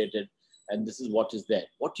dilapidated, and this is what is there.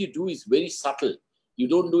 What you do is very subtle. You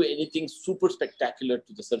don't do anything super spectacular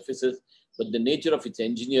to the surfaces, but the nature of its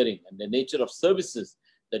engineering and the nature of services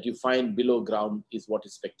that you find below ground is what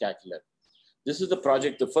is spectacular. This is the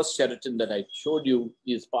project, the first Sheraton that I showed you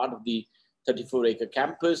is part of the 34-acre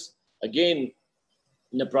campus. Again,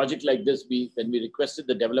 in a project like this, when we requested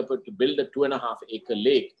the developer to build a 2.5-acre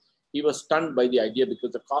lake, he was stunned by the idea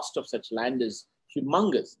because the cost of such land is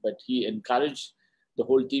humongous, but he encouraged the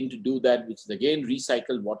whole team to do that, which is again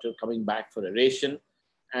recycled water coming back for aeration.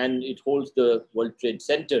 And it holds the World Trade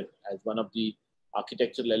Center as one of the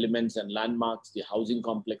architectural elements and landmarks, the housing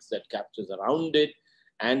complex that captures around it,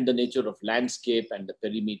 and the nature of landscape and the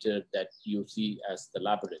perimeter that you see as the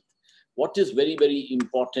labyrinth. What is very, very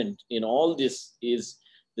important in all this is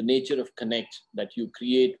the nature of connect that you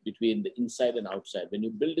create between the inside and outside. When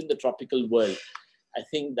you build in the tropical world, I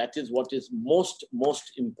think that is what is most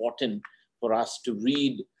important for us to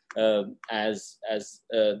read as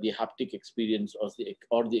the haptic experience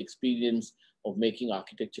or the experience of making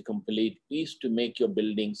architecture complete is to make your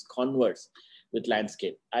buildings converse with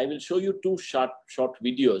landscape. I will show you two short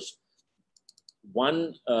videos.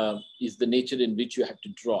 One is the nature in which you have to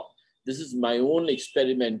draw. This is my own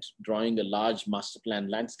experiment drawing a large master plan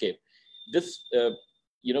landscape. This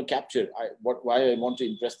capture, why I want to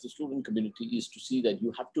impress the student community is to see that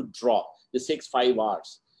you have to draw. This takes 5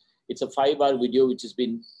 hours. It's a 5-hour video which has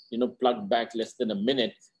been plugged back less than a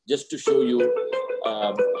minute just to show you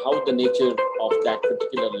how the nature of that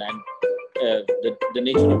particular land, the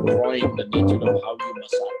nature of drawing, the nature of how you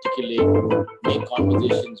must articulate, make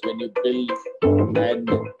conversations when you build, and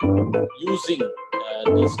using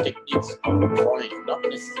these techniques of drawing, not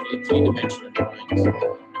necessarily three-dimensional drawings,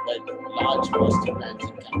 but large master plans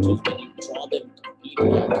and captures. When you draw them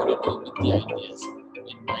completely accurately with the ideas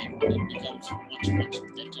in mind, it becomes much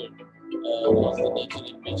better. Is the nature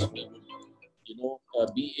in which we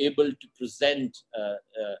will, be able to present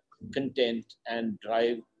content and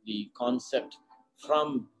drive the concept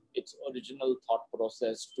from its original thought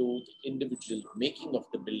process to the individual making of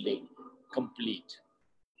the building complete.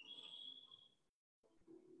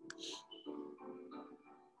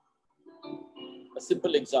 A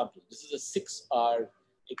simple example. This is a 6-hour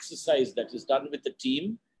exercise that is done with the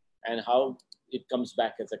team and how it comes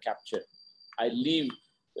back as a capture. I leave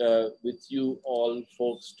with you all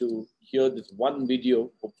folks to hear this one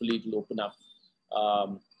video. Hopefully it will open up.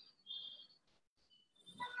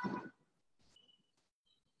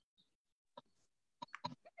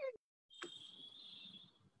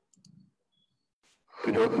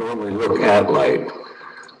 We don't normally look at light.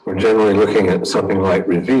 We're generally looking at something light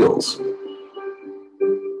reveals.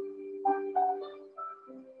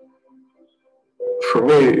 For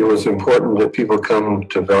me, it was important that people come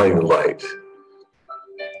to value light.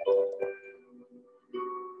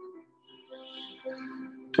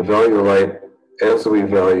 To value light as we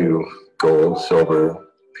value gold, silver,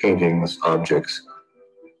 paintings, objects.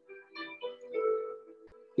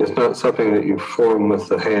 It's not something that you form with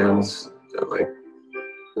the hands, like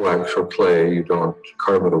wax or clay. You don't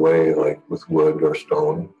carve it away like with wood or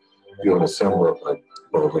stone. You don't assemble it like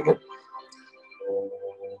molding it.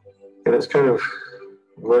 And it's kind of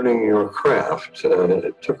learning your craft.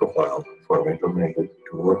 It took a while for me to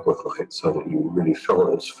work with light so that you really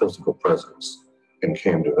felt its physical presence and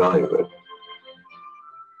came to value it.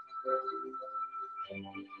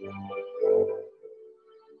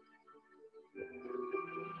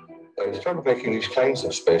 I started making these kinds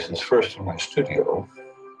of spaces first in my studio,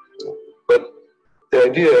 but the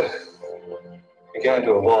idea began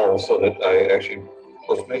to evolve so that I actually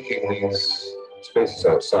was making these spaces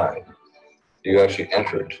outside. You actually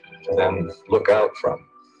entered to then look out from,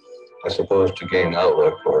 I suppose, to gain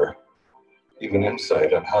outlook or even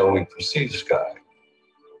insight on how we perceive sky.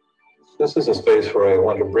 This is a space where I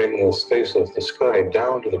want to bring the space of the sky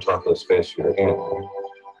down to the top of the space you're in,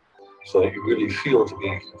 so that you really feel to be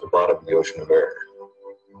at the bottom of the ocean of air.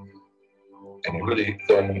 And you really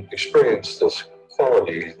then experience this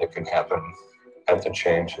quality that can happen at the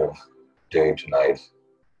change of day to night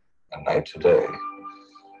and night to day.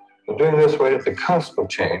 But doing this right at the cusp of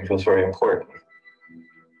change was very important.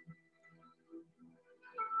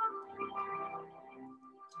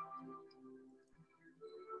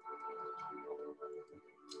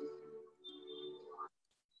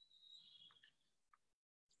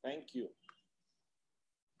 Thank you.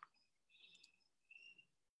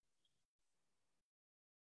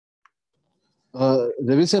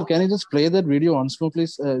 Ravi sir, can you just play that video once more,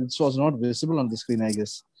 please? It was not visible on the screen, I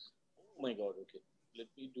guess. Oh my God, okay. Let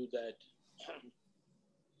me do that.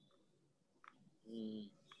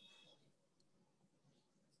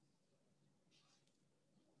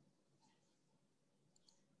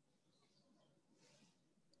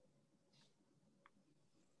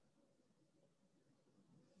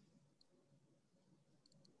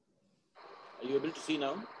 Are you able to see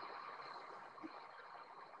now?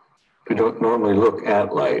 We don't normally look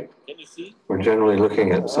at light. Can you see? We're generally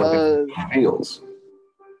looking at something that feels.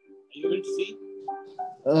 Are you able to see?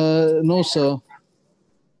 No, sir.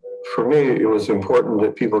 For me, it was important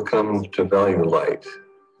that people come to value light.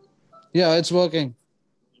 Yeah, it's working.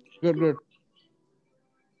 Good, good.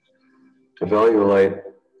 To value light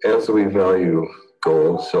as we value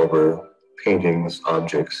gold, silver, paintings,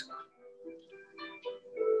 objects.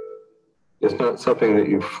 It's not something that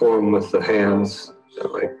you form with the hands,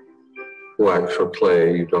 like wax or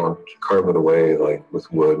clay. You don't carve it away like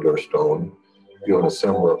with wood or stone. You don't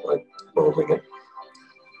assemble it like molding it.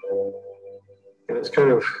 And it's kind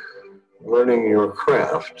of learning your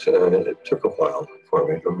craft. It took a while for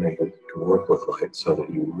me to work with light so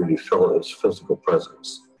that you really felt its physical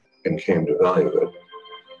presence and came to value it.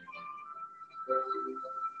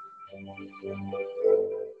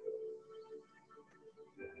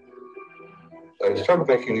 I started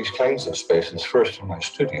making these kinds of spaces first in my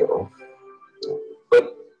studio,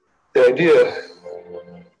 but the idea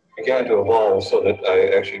began to evolve so that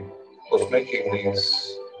I actually was making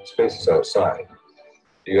these spaces outside.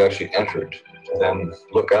 You actually entered to then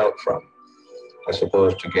look out from, I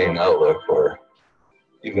suppose, to gain outlook or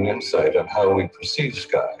even insight on how we perceive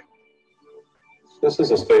sky. This is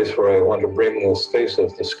a space where I want to bring the space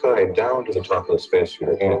of the sky down to the top of the space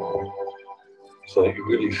you're in, so that you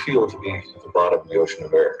really feel to be at the bottom of the ocean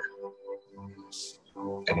of air.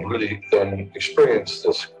 And you really then experience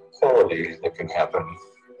this quality that can happen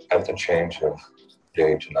at the change of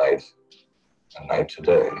day to night and night to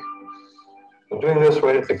day. But doing this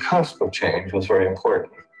right at the cusp of change was very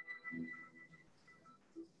important.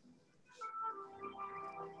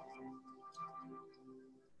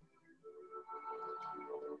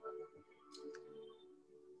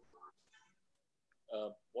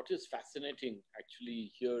 What is fascinating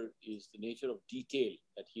actually here is the nature of detail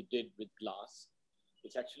that he did with glass.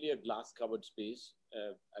 It's actually a glass covered space.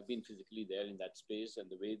 I've been physically there in that space, and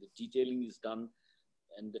the way the detailing is done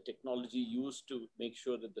and the technology used to make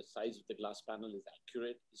sure that the size of the glass panel is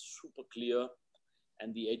accurate is super clear,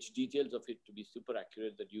 and the edge details of it to be super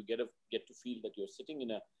accurate, that you get to feel that you're sitting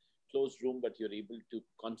in a closed room, but you're able to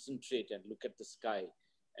concentrate and look at the sky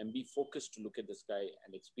and be focused to look at the sky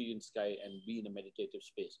and experience sky and be in a meditative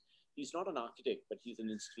space. He's not an architect, but he's an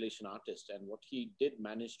installation artist. And what he did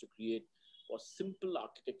manage to create was simple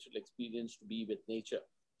architectural experience to be with nature,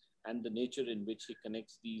 and the nature in which he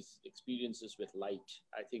connects these experiences with light,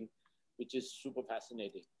 I think, which is super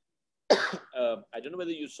fascinating. I don't know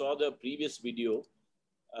whether you saw the previous video,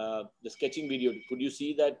 the sketching video. Could you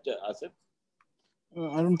see that, Asif?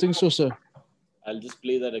 I don't think so, sir. I'll just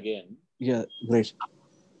play that again. Yeah, great.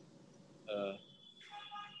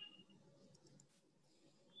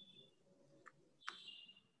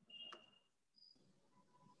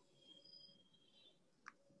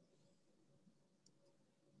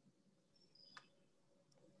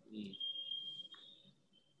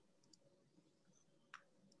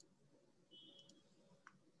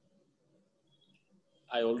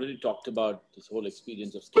 I already talked about this whole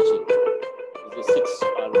experience of sketching. It's a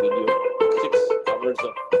 6-hour video, 6 hours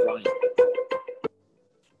of drawing.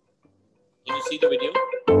 Can you see the video?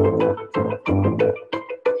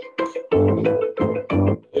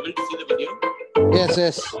 Able to see the video? Yes,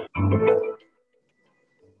 yes.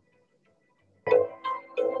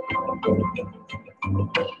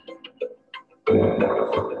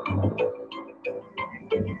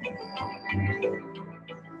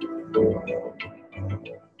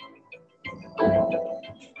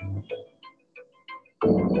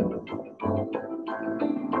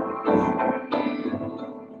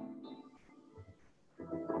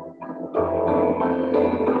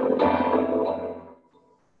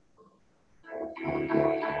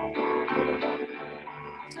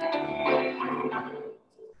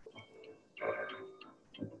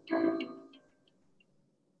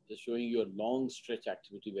 showing you a long stretch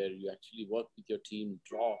activity where you actually work with your team,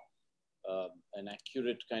 draw an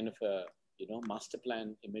accurate kind of a, master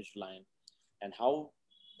plan image line, and how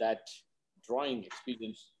that drawing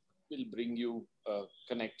experience will bring you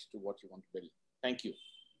connect to what you want to build. Thank you.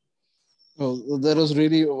 Well, that was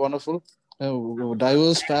really wonderful.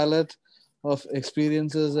 Diverse palette of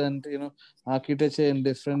experiences and architecture in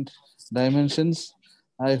different dimensions.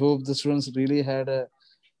 I hope the students really had a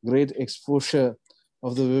great exposure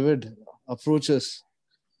of the vivid approaches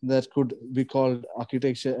that could be called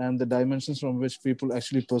architecture and the dimensions from which people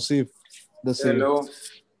actually perceive the same. Hello.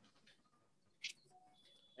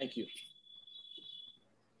 Thank you.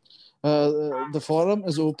 The forum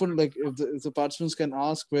is open. Like if the participants can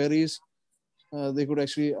ask queries, they could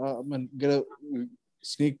actually get a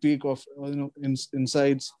sneak peek of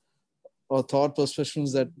insights or thought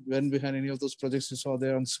perceptions that went behind any of those projects you saw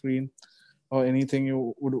there on screen, or anything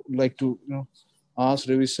you would like to ask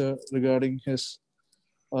Ravi sir regarding his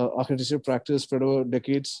architecture practice spread over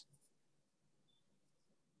decades.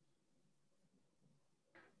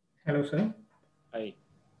 Hello, sir. Hi.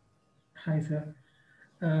 Hi, sir.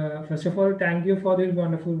 First of all, thank you for this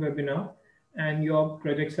wonderful webinar. And your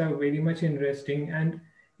projects are very much interesting, and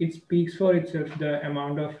it speaks for itself, the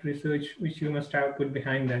amount of research which you must have put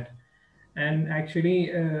behind that. And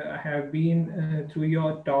actually, I have been through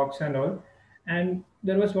your talks and all, and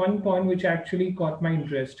there was one point which actually caught my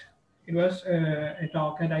interest. It was a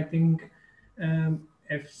talk at, I think,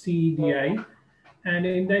 FCDI, and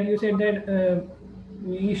in that you said that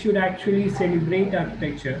we should actually celebrate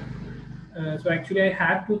architecture. So actually, I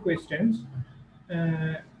have two questions.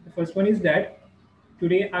 The first one is that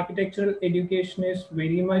today architectural education is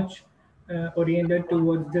very much oriented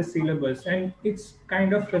towards the syllabus, and it's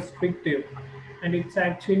kind of restrictive, and it's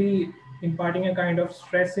actually imparting a kind of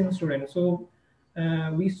stress in students. So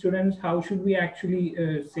we students, how should we actually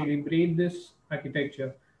celebrate this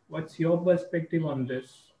architecture? What's your perspective on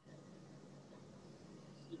this?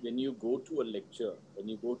 When you go to a lecture, when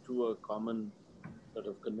you go to a common sort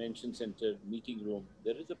of convention center meeting room,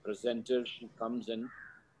 there is a presenter who comes and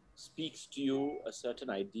speaks to you a certain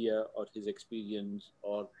idea or his experience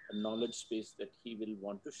or a knowledge space that he will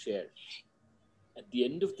want to share. At the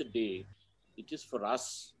end of the day, it is for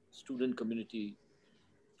us, student community,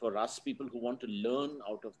 for us people who want to learn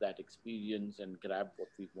out of that experience and grab what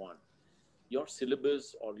we want. Your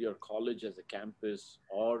syllabus or your college as a campus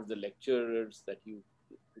or the lecturers that you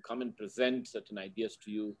who come and present certain ideas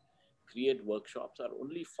to you, create workshops, are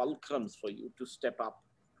only fulcrums for you to step up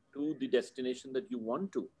to the destination that you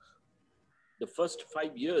want to. The first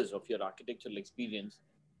 5 years of your architectural experience,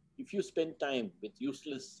 if you spend time with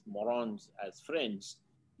useless morons as friends,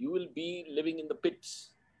 you will be living in the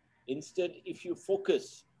pits. Instead, if you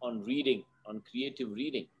focus on reading, on creative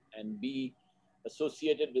reading, and be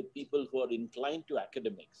associated with people who are inclined to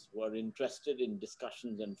academics, who are interested in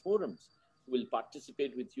discussions and forums, who will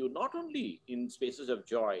participate with you not only in spaces of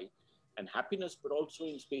joy and happiness, but also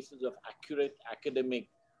in spaces of accurate academic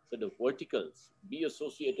sort of verticals. Be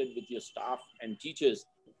associated with your staff and teachers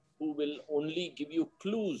who will only give you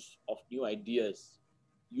clues of new ideas.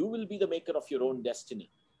 You will be the maker of your own destiny.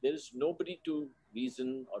 There is nobody to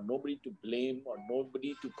reason or nobody to blame or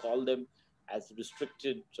nobody to call them as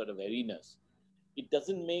restricted sort of arenas. It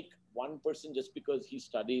doesn't make one person, just because he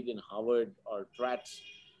studied in Harvard or Tratz,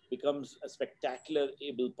 becomes a spectacular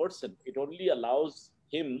able person. It only allows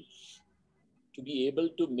him to be able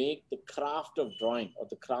to make the craft of drawing or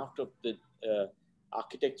the craft of the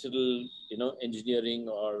architectural, engineering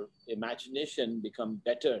or imagination become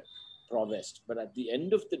better prowessed. But at the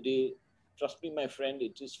end of the day, trust me, my friend,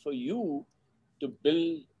 it is for you to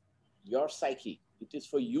build your psyche. It is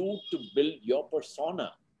for you to build your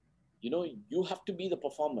persona. You have to be the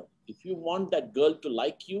performer. If you want that girl to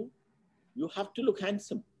like you, you have to look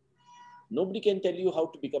handsome. Nobody can tell you how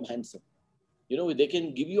to become handsome. They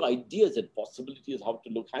can give you ideas and possibilities how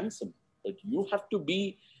to look handsome, but you have to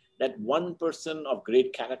be that one person of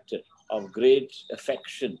great character, of great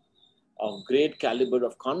affection, of great caliber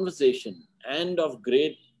of conversation, and of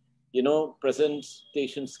great,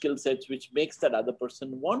 presentation skill sets, which makes that other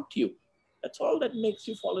person want you. That's all that makes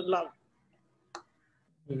you fall in love.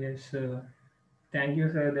 Yes, thank you,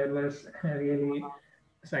 sir. That was really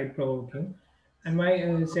side-provoking. And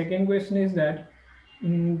my second question is that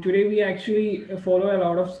today we actually follow a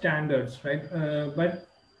lot of standards, right? But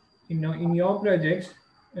in your projects,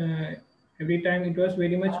 uh, every time it was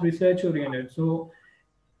very much research-oriented. So,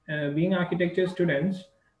 being architecture students,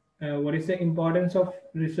 what is the importance of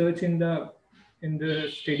research in the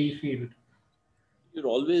study field? You're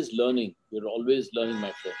always learning. You're always learning,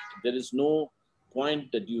 my friend. There is no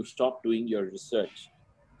point that you stop doing your research.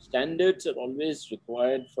 Standards are always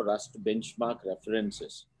required for us to benchmark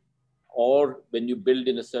references. Or when you build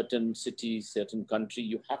in a certain city, certain country,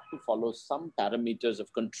 you have to follow some parameters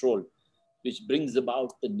of control, which brings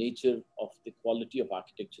about the nature of the quality of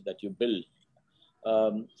architecture that you build.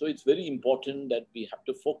 So it's very important that we have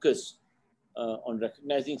to focus on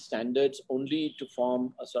recognizing standards only to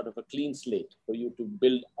form a sort of a clean slate for you to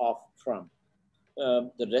build off from.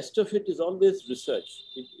 The rest of it is always research.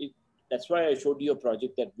 That's why I showed you a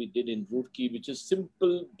project that we did in Roorkee, which is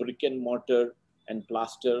simple brick and mortar and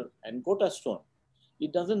plaster and gota stone.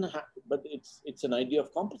 It doesn't have, but it's an idea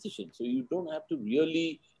of composition. So you don't have to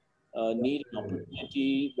really need an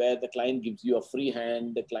opportunity where the client gives you a free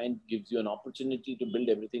hand, the client gives you an opportunity to build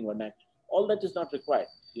everything one night. All that is not required.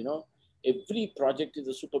 You know, every project is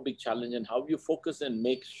a super big challenge, and how you focus and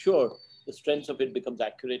make sure the strengths of it becomes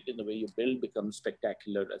accurate in the way you build becomes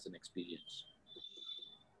spectacular as an experience.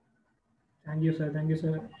 Thank you, sir. Thank you,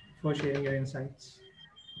 sir, for sharing your insights.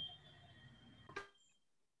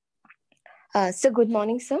 So good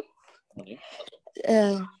morning, sir. Morning.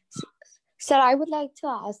 Sir, I would like to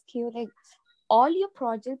ask you, like, all your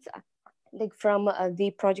projects, like from the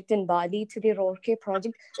project in Bali to the Roorkee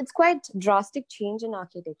project, it's quite drastic change in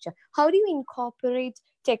architecture. How do you incorporate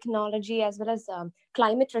technology as well as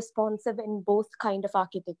climate responsive in both kind of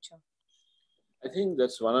architecture? I think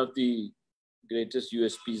that's one of the greatest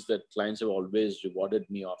USPs that clients have always rewarded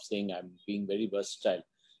me of, saying I'm being very versatile.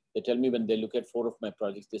 They tell me when they look at 4 of my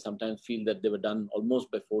projects, they sometimes feel that they were done almost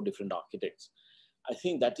by 4 different architects. I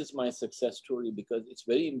think that is my success story, because it's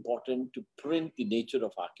very important to print the nature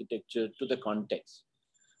of architecture to the context,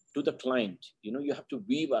 to the client. You know, you have to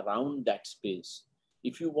weave around that space.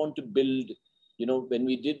 If you want to build, you know, when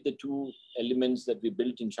we did the 2 elements that we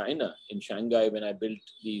built in China, in Shanghai, when I built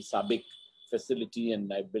the SABIC facility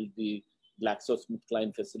and I built the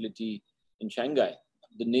GlaxoSmithKline facility in Shanghai,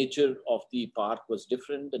 the nature of the park was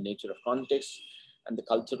different, the nature of context and the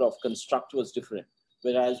culture of construct was different.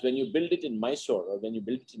 Whereas when you build it in Mysore, or when you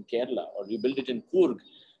build it in Kerala, or you build it in Coorg,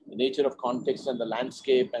 the nature of context and the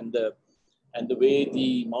landscape and the way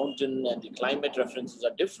the mountain and the climate references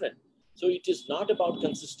are different. So it is not about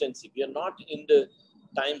consistency. We are not in the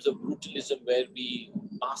times of brutalism where we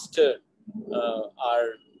master our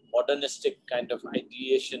modernistic kind of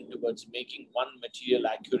ideation towards making one material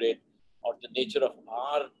accurate, or the nature of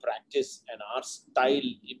our practice and our style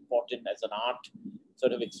important as an art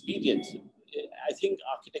sort of experience. I think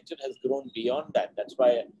architecture has grown beyond that. That's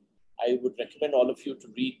why I would recommend all of you to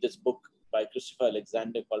read this book by Christopher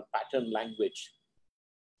Alexander called Pattern Language.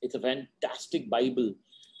 It's a fantastic Bible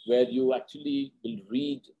where you actually will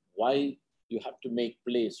read why you have to make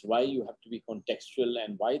place, why you have to be contextual,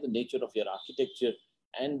 and why the nature of your architecture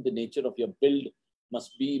and the nature of your build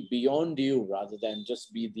must be beyond you rather than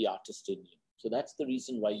just be the artist in you. So that's the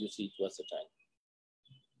reason why you see it versatile.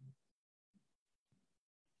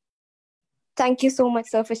 Thank you so much,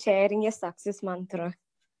 sir, for sharing your success mantra.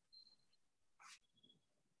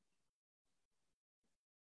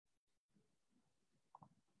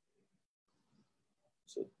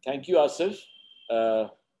 So thank you, Asif.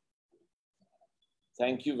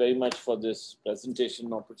 Thank you very much for this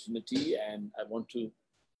presentation opportunity. And I want to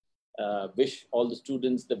wish all the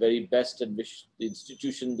students the very best and wish the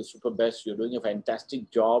institution the super best. You're doing a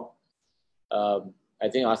fantastic job. I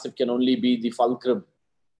think Asif can only be the fulcrum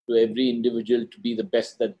to every individual to be the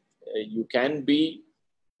best that you can be.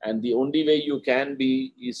 And the only way you can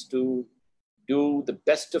be is to do the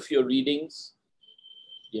best of your readings,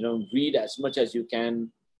 you know, read as much as you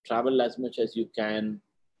can, travel as much as you can,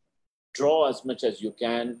 draw as much as you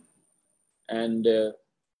can, and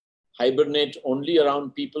hibernate only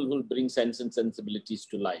around people who bring sense and sensibilities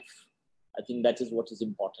to life. I think that is what is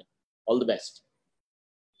important. All the best.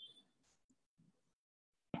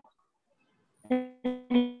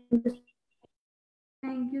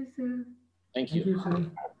 Thank you, sir. Thank you. Thank you,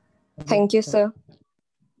 sir. Thank you, sir.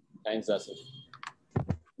 Thanks, Asif.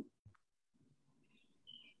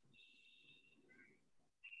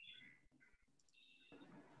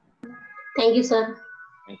 Thank you, sir.